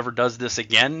Kyle never does this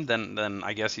again, then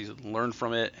I guess he's learned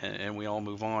from it, and we all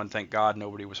move on. Thank God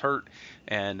nobody was hurt,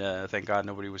 and thank God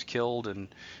nobody was killed, and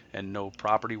no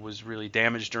property was really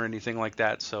damaged or anything like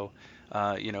that. So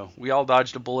we all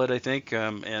dodged a bullet, I think,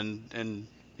 and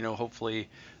hopefully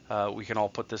we can all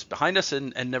put this behind us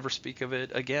and never speak of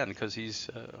it again, because he's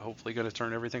hopefully going to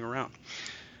turn everything around.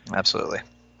 Absolutely.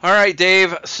 All right,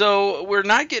 Dave. So we're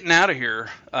not getting out of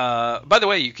here. By the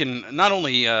way, you can not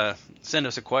only send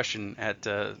us a question at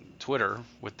Twitter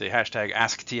with the hashtag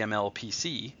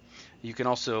AskTMLPC, you can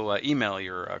also email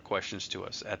your questions to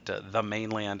us at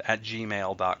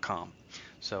themainland@gmail.com.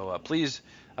 So please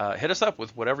hit us up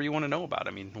with whatever you want to know about.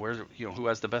 I mean, who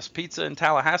has the best pizza in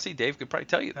Tallahassee? Dave could probably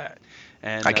tell you that.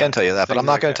 And I can tell you that, but I'm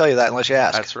not going to tell you that unless you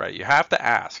ask. That's right. You have to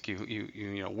ask.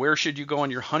 You where should you go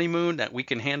on your honeymoon? That we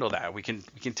can handle that. We can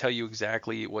tell you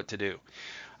exactly what to do.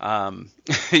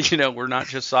 We're not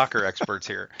just soccer experts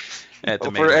here at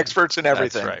the Mainland. We're experts in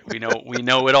everything. That's right. We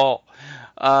know it all.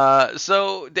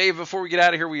 So, Dave, before we get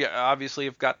out of here, we obviously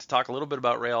have got to talk a little bit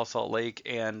about Real Salt Lake,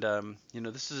 and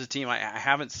this is a team I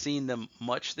haven't seen them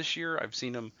much this year. I've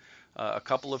seen them a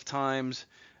couple of times,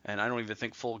 and I don't even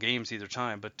think full games either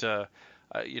time. But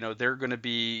they're going to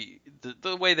be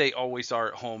the way they always are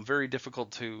at home, very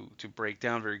difficult to break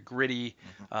down, very gritty.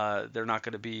 They're not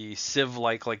going to be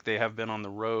sieve-like they have been on the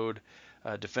road.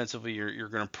 Defensively, you're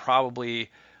going to probably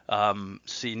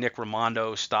see Nick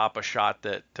Raimondo stop a shot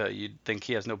that you'd think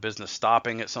he has no business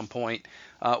stopping at some point.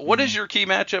 What is your key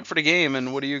matchup for the game,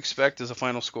 and what do you expect as a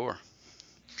final score?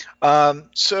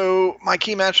 So my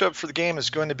key matchup for the game is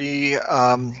going to be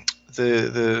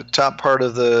the top part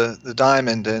of the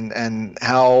diamond, and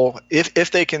how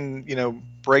if they can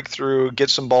break through, get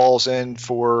some balls in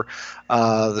for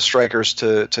the strikers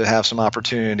to have some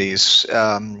opportunities.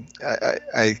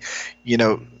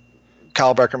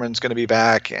 Kyle Beckerman's going to be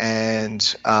back,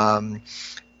 and I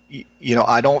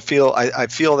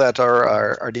feel that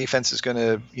our defense is going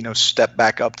to step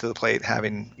back up to the plate,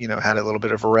 having had a little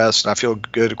bit of a rest, and I feel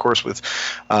good, of course, with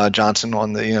Johnson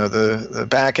on the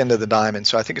back end of the diamond.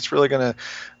 So I think it's really going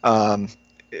to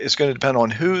depend on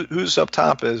who's up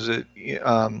top. Is it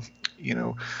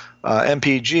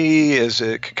MPG? Is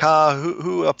it Kaká?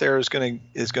 Who up there is going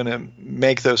to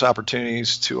make those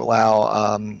opportunities to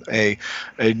allow a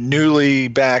newly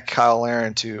back Kyle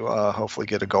Laren to hopefully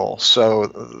get a goal? So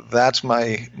that's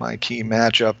my key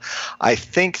matchup. I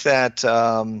think that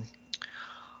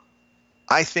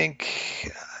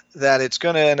it's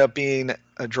going to end up being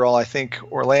a draw. I think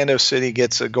Orlando City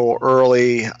gets a goal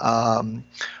early.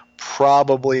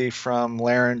 Probably from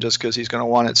Laren, just because he's going to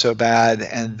want it so bad,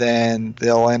 and then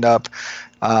they'll end up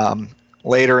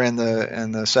later in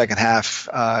the second half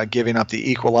giving up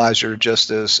the equalizer, just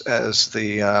as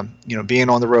the being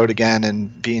on the road again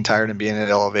and being tired and being at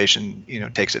elevation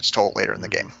takes its toll later in the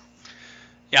game.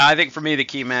 Yeah, I think for me the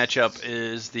key matchup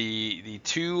is the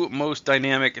two most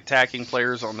dynamic attacking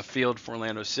players on the field for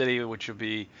Orlando City, which would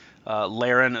be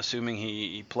Laren, assuming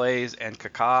he plays, and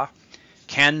Kaká.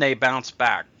 Can they bounce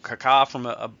back? Kaká from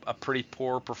a pretty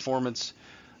poor performance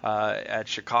at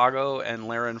Chicago, and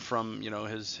Laren from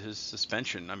his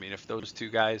suspension. I mean, if those two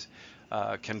guys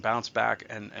can bounce back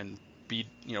and be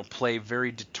play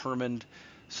very determined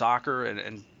soccer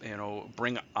and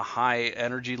bring a high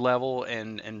energy level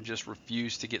and just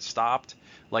refuse to get stopped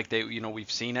like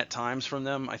we've seen at times from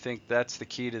them, I think that's the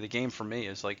key to the game for me.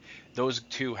 Is like those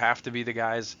two have to be the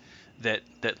guys that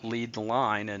lead the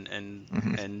line and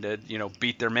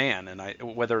beat their man, and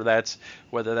whether that's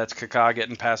Kaká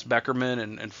getting past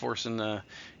Beckerman and forcing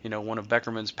one of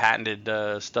Beckerman's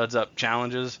patented studs up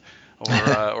challenges,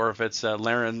 or if it's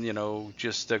Laren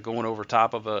just going over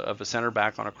top of a center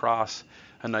back on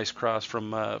a nice cross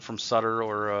from Sutter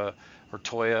or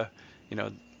Toya,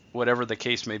 whatever the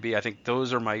case may be. I think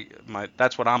those are my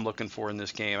that's what I'm looking for in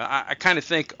this game. I kind of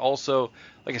think also,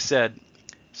 like I said,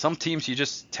 some teams you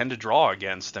just tend to draw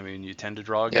against. I mean, you tend to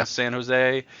draw against San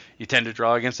Jose. You tend to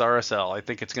draw against RSL. I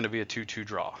think it's going to be a 2-2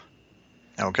 draw.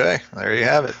 Okay, there you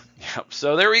have it. Yep.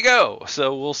 So there we go.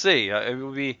 So we'll see.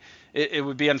 It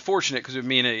would be unfortunate because it would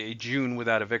mean a June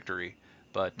without a victory.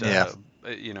 But a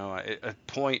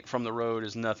point from the road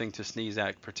is nothing to sneeze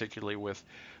at, particularly with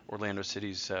Orlando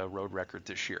City's road record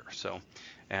this year. So,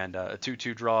 and a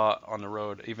 2-2 draw on the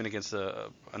road, even against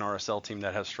an RSL team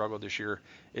that has struggled this year,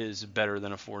 is better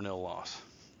than a 4-0 loss.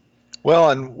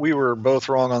 Well, and we were both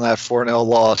wrong on that 4-0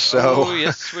 loss. So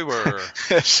yes, we were.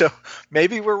 So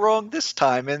maybe we're wrong this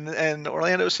time, and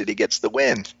Orlando City gets the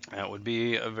win. That would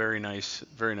be a very nice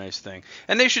thing.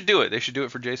 And they should do it. They should do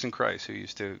it for Jason Kreis, who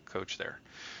used to coach there.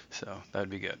 So that would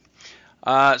be good.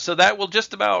 So that will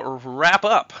just about wrap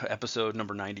up episode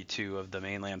number 92 of the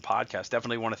Mainland Podcast.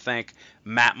 Definitely want to thank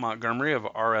Matt Montgomery of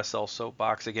RSL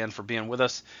Soapbox again for being with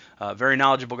us. Very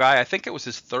knowledgeable guy. I think it was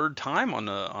his third time on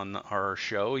our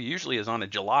show. He usually is on in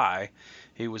July.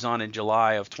 He was on in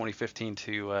July of 2015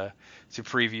 to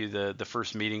preview the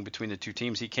first meeting between the two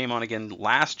teams. He came on again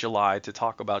last July to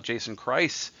talk about Jason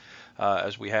Kreis,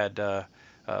 as we had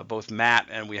both Matt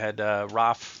and we had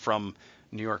Raf from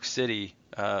New York City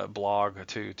blog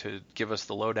to give us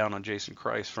the lowdown on Jason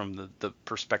Kreis from the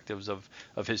perspectives of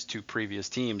his two previous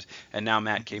teams, and now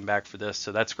Matt came back for this,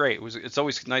 so that's great. It's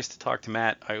always nice to talk to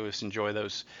Matt. I always enjoy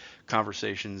those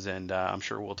conversations, and I'm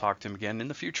sure we'll talk to him again in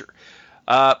the future.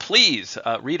 Please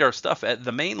read our stuff at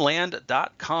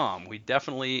themainland.com. We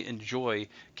definitely enjoy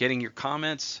getting your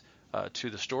comments to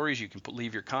the stories. You can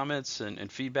leave your comments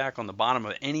and feedback on the bottom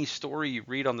of any story you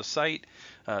read on the site.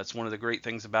 It's one of the great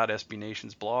things about SB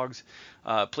Nation's blogs.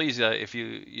 Please, if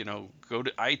you go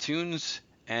to iTunes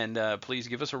and please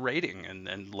give us a rating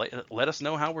and let us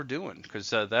know how we're doing, because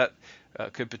that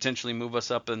could potentially move us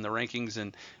up in the rankings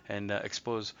and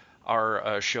expose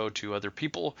our show to other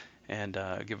people and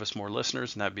give us more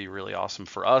listeners, and that'd be really awesome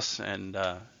for us and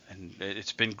and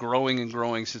it's been growing and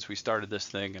growing since we started this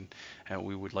thing, and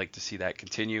we would like to see that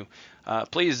continue.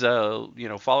 Please,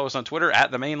 follow us on Twitter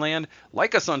at The Mainland,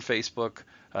 like us on Facebook,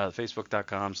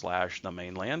 facebook.com/The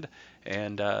Mainland,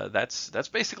 and that's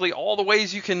basically all the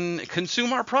ways you can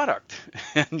consume our product.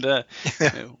 And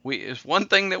it's one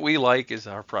thing that we like is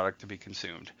our product to be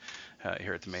consumed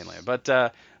here at The Mainland. But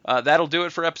that'll do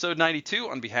it for episode 92.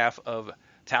 On behalf of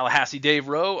Tallahassee Dave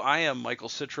Rowe, I am Michael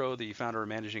Citro, the founder and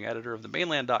managing editor of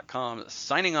TheMainland.com,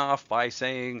 signing off by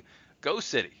saying, Go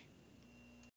City.